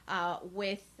solidarity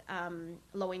with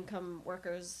low-income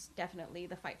workers, definitely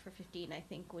the Fight for 15, I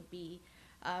think, would be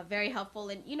very helpful.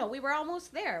 And, we were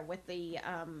almost there with the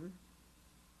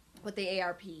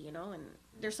ARP, and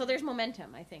there's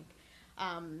momentum, I think.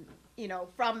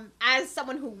 From as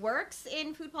someone who works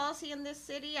in food policy in this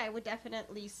city, I would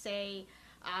definitely say,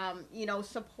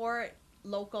 support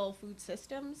local food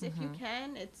systems if you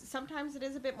can. Sometimes it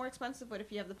is a bit more expensive, but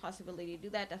if you have the possibility to do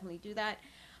that, definitely do that.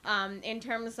 In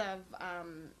terms of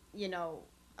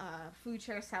Food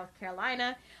Share South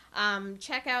Carolina,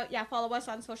 check out, follow us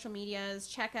on social medias,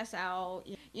 check us out.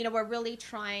 We're really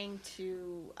trying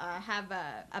to have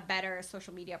a better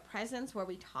social media presence where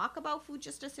we talk about food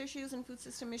justice issues and food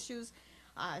system issues.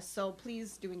 So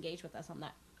please do engage with us on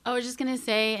that. I was just going to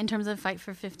say, in terms of Fight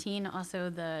for 15,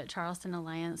 also the Charleston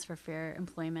Alliance for Fair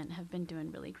Employment have been doing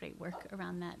really great work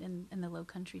around that in the Low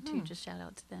Country, too. Just shout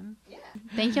out to them. Yeah.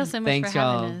 Thank y'all so much for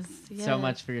having us. Thanks, y'all, so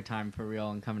much for your time, for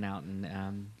real, and coming out. And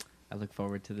I look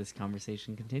forward to this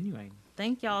conversation continuing.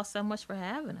 Thank y'all so much for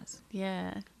having us.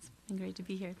 Yeah, it's been great to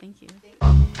be here. Thank you.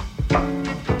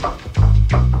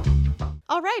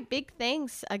 All right, big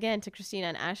thanks again to Christina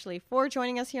and Ashley for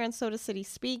joining us here on Soda City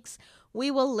Speaks. We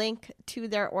will link to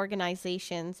their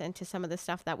organizations and to some of the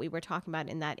stuff that we were talking about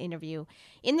in that interview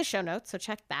in the show notes, so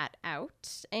check that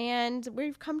out. And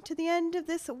we've come to the end of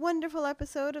this wonderful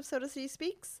episode of Soda City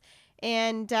Speaks.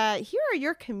 And here are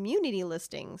your community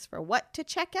listings for what to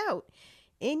check out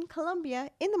in Columbia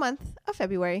in the month of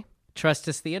February.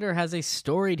 Trustis Theater has a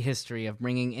storied history of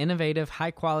bringing innovative,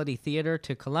 high-quality theater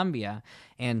to Columbia,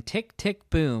 and Tick, Tick,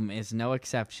 Boom is no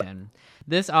exception.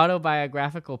 This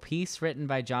autobiographical piece, written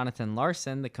by Jonathan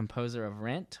Larson, the composer of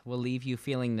Rent, will leave you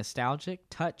feeling nostalgic,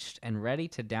 touched, and ready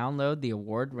to download the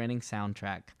award-winning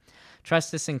soundtrack.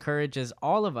 Trustis encourages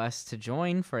all of us to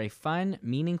join for a fun,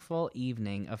 meaningful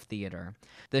evening of theater.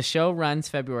 The show runs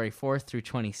February 4th through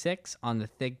 26th on the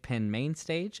Thigpen main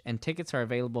stage, and tickets are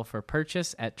available for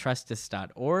purchase at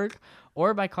trustis.org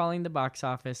or by calling the box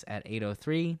office at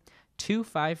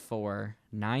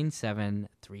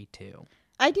 803-254-9732.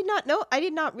 I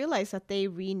did not realize that they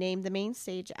renamed the main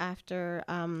stage after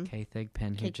Kay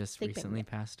Thigpen, who just recently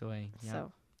passed away. Yep.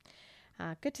 So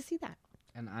good to see that.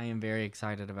 And I am very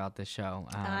excited about this show.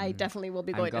 I definitely will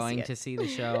be going to see the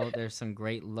show. There's some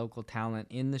great local talent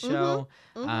in the show.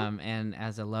 And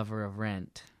as a lover of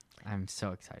Rent, I'm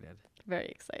so excited. Very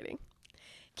exciting.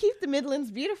 Keep the Midlands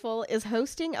Beautiful is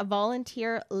hosting a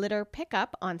volunteer litter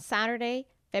pickup on Saturday,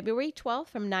 February 12th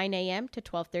from 9 a.m. to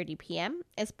 12:30 p.m.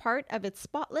 as part of its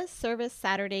Spotless Service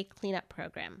Saturday cleanup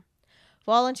program.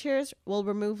 Volunteers will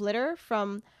remove litter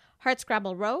from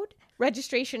Hartscrabble Road.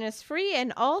 Registration is free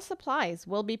and all supplies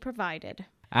will be provided.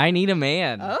 I need a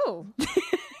man. Oh. Okay,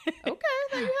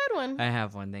 then. you had one. I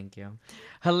have one, thank you.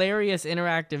 Hilarious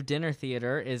Interactive Dinner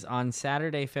Theater is on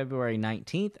Saturday, February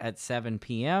 19th at 7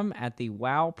 p.m. at the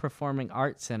WOW Performing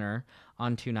Arts Center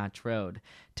on Two Notch Road.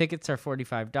 Tickets are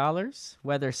 $45.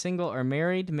 Whether single or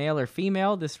married, male or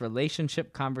female, this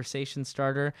relationship conversation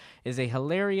starter is a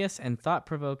hilarious and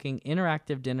thought-provoking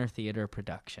interactive dinner theater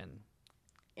production.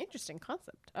 Interesting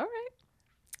concept. All right.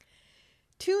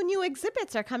 2 new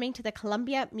exhibits are coming to the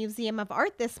Columbia Museum of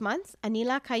Art this month.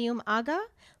 Anila Kayum Aga,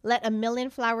 Let a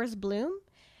Million Flowers Bloom,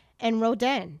 and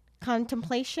Rodin,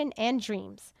 Contemplation and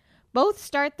Dreams. Both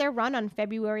start their run on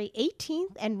February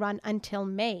 18th and run until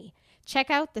May. Check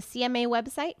out the CMA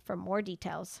website for more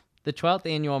details. The 12th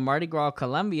annual Mardi Gras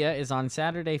Columbia is on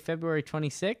Saturday, February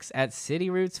 26th at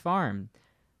City Roots Farm.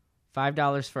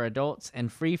 $5 for adults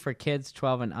and free for kids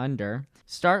 12 and under.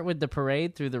 Start with the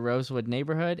parade through the Rosewood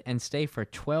neighborhood and stay for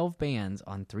 12 bands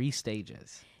on 3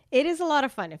 stages. It is a lot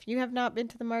of fun. If you have not been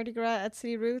to the Mardi Gras at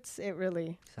City Roots,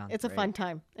 it's a fun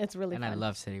time. It's really fun. And I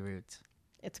love City Roots.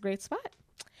 It's a great spot.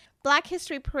 Black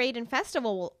History Parade and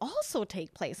Festival will also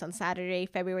take place on Saturday,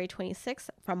 February 26th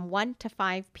from 1 to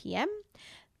 5 p.m.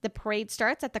 The parade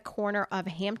starts at the corner of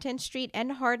Hampton Street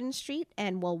and Hardin Street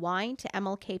and will wind to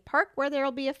MLK Park, where there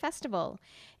will be a festival.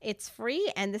 It's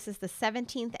free, and this is the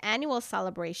 17th annual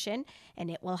celebration,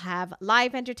 and it will have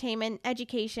live entertainment,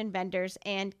 education, vendors,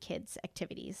 and kids'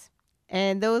 activities.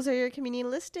 And those are your community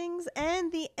listings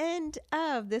and the end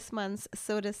of this month's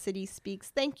Soda City Speaks.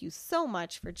 Thank you so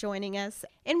much for joining us.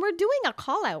 And we're doing a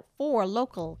call out for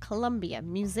local Columbia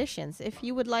musicians. If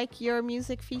you would like your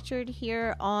music featured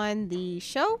here on the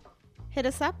show, hit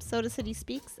us up,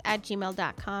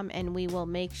 sodacityspeaks@gmail.com, and we will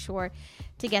make sure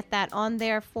to get that on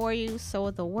there for you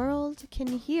so the world can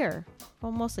hear.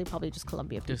 Well, mostly probably just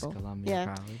Columbia people. Just Columbia,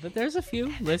 probably. But there's a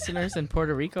few listeners in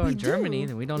Puerto Rico and Germany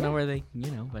that we don't know where they,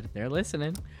 but they're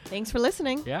listening. Thanks for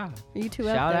listening. Yeah. You two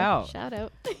Shout out. Shout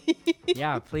out.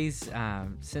 Yeah, please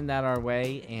send that our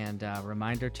way, and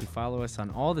reminder to follow us on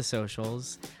all the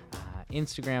socials.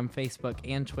 Instagram, Facebook,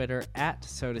 and Twitter at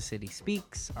Soda City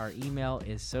Speaks. Our email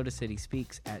is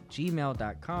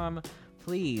sodacityspeaks@gmail.com.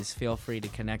 Please feel free to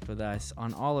connect with us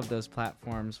on all of those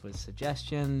platforms with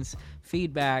suggestions,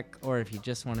 feedback, or if you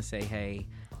just want to say hey.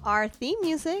 Our theme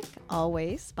music,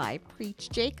 always by Preach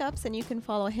Jacobs, and you can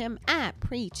follow him at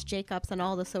Preach Jacobs on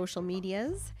all the social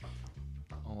medias.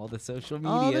 All the social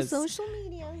medias,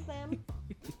 them.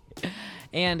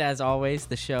 And as always,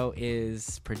 the show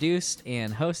is produced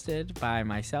and hosted by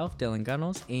myself, Dylan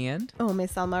Gunnels, and Ome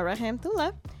Salma Raham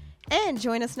Tula. And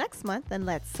join us next month and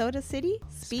let Soda City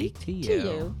speak to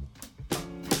you.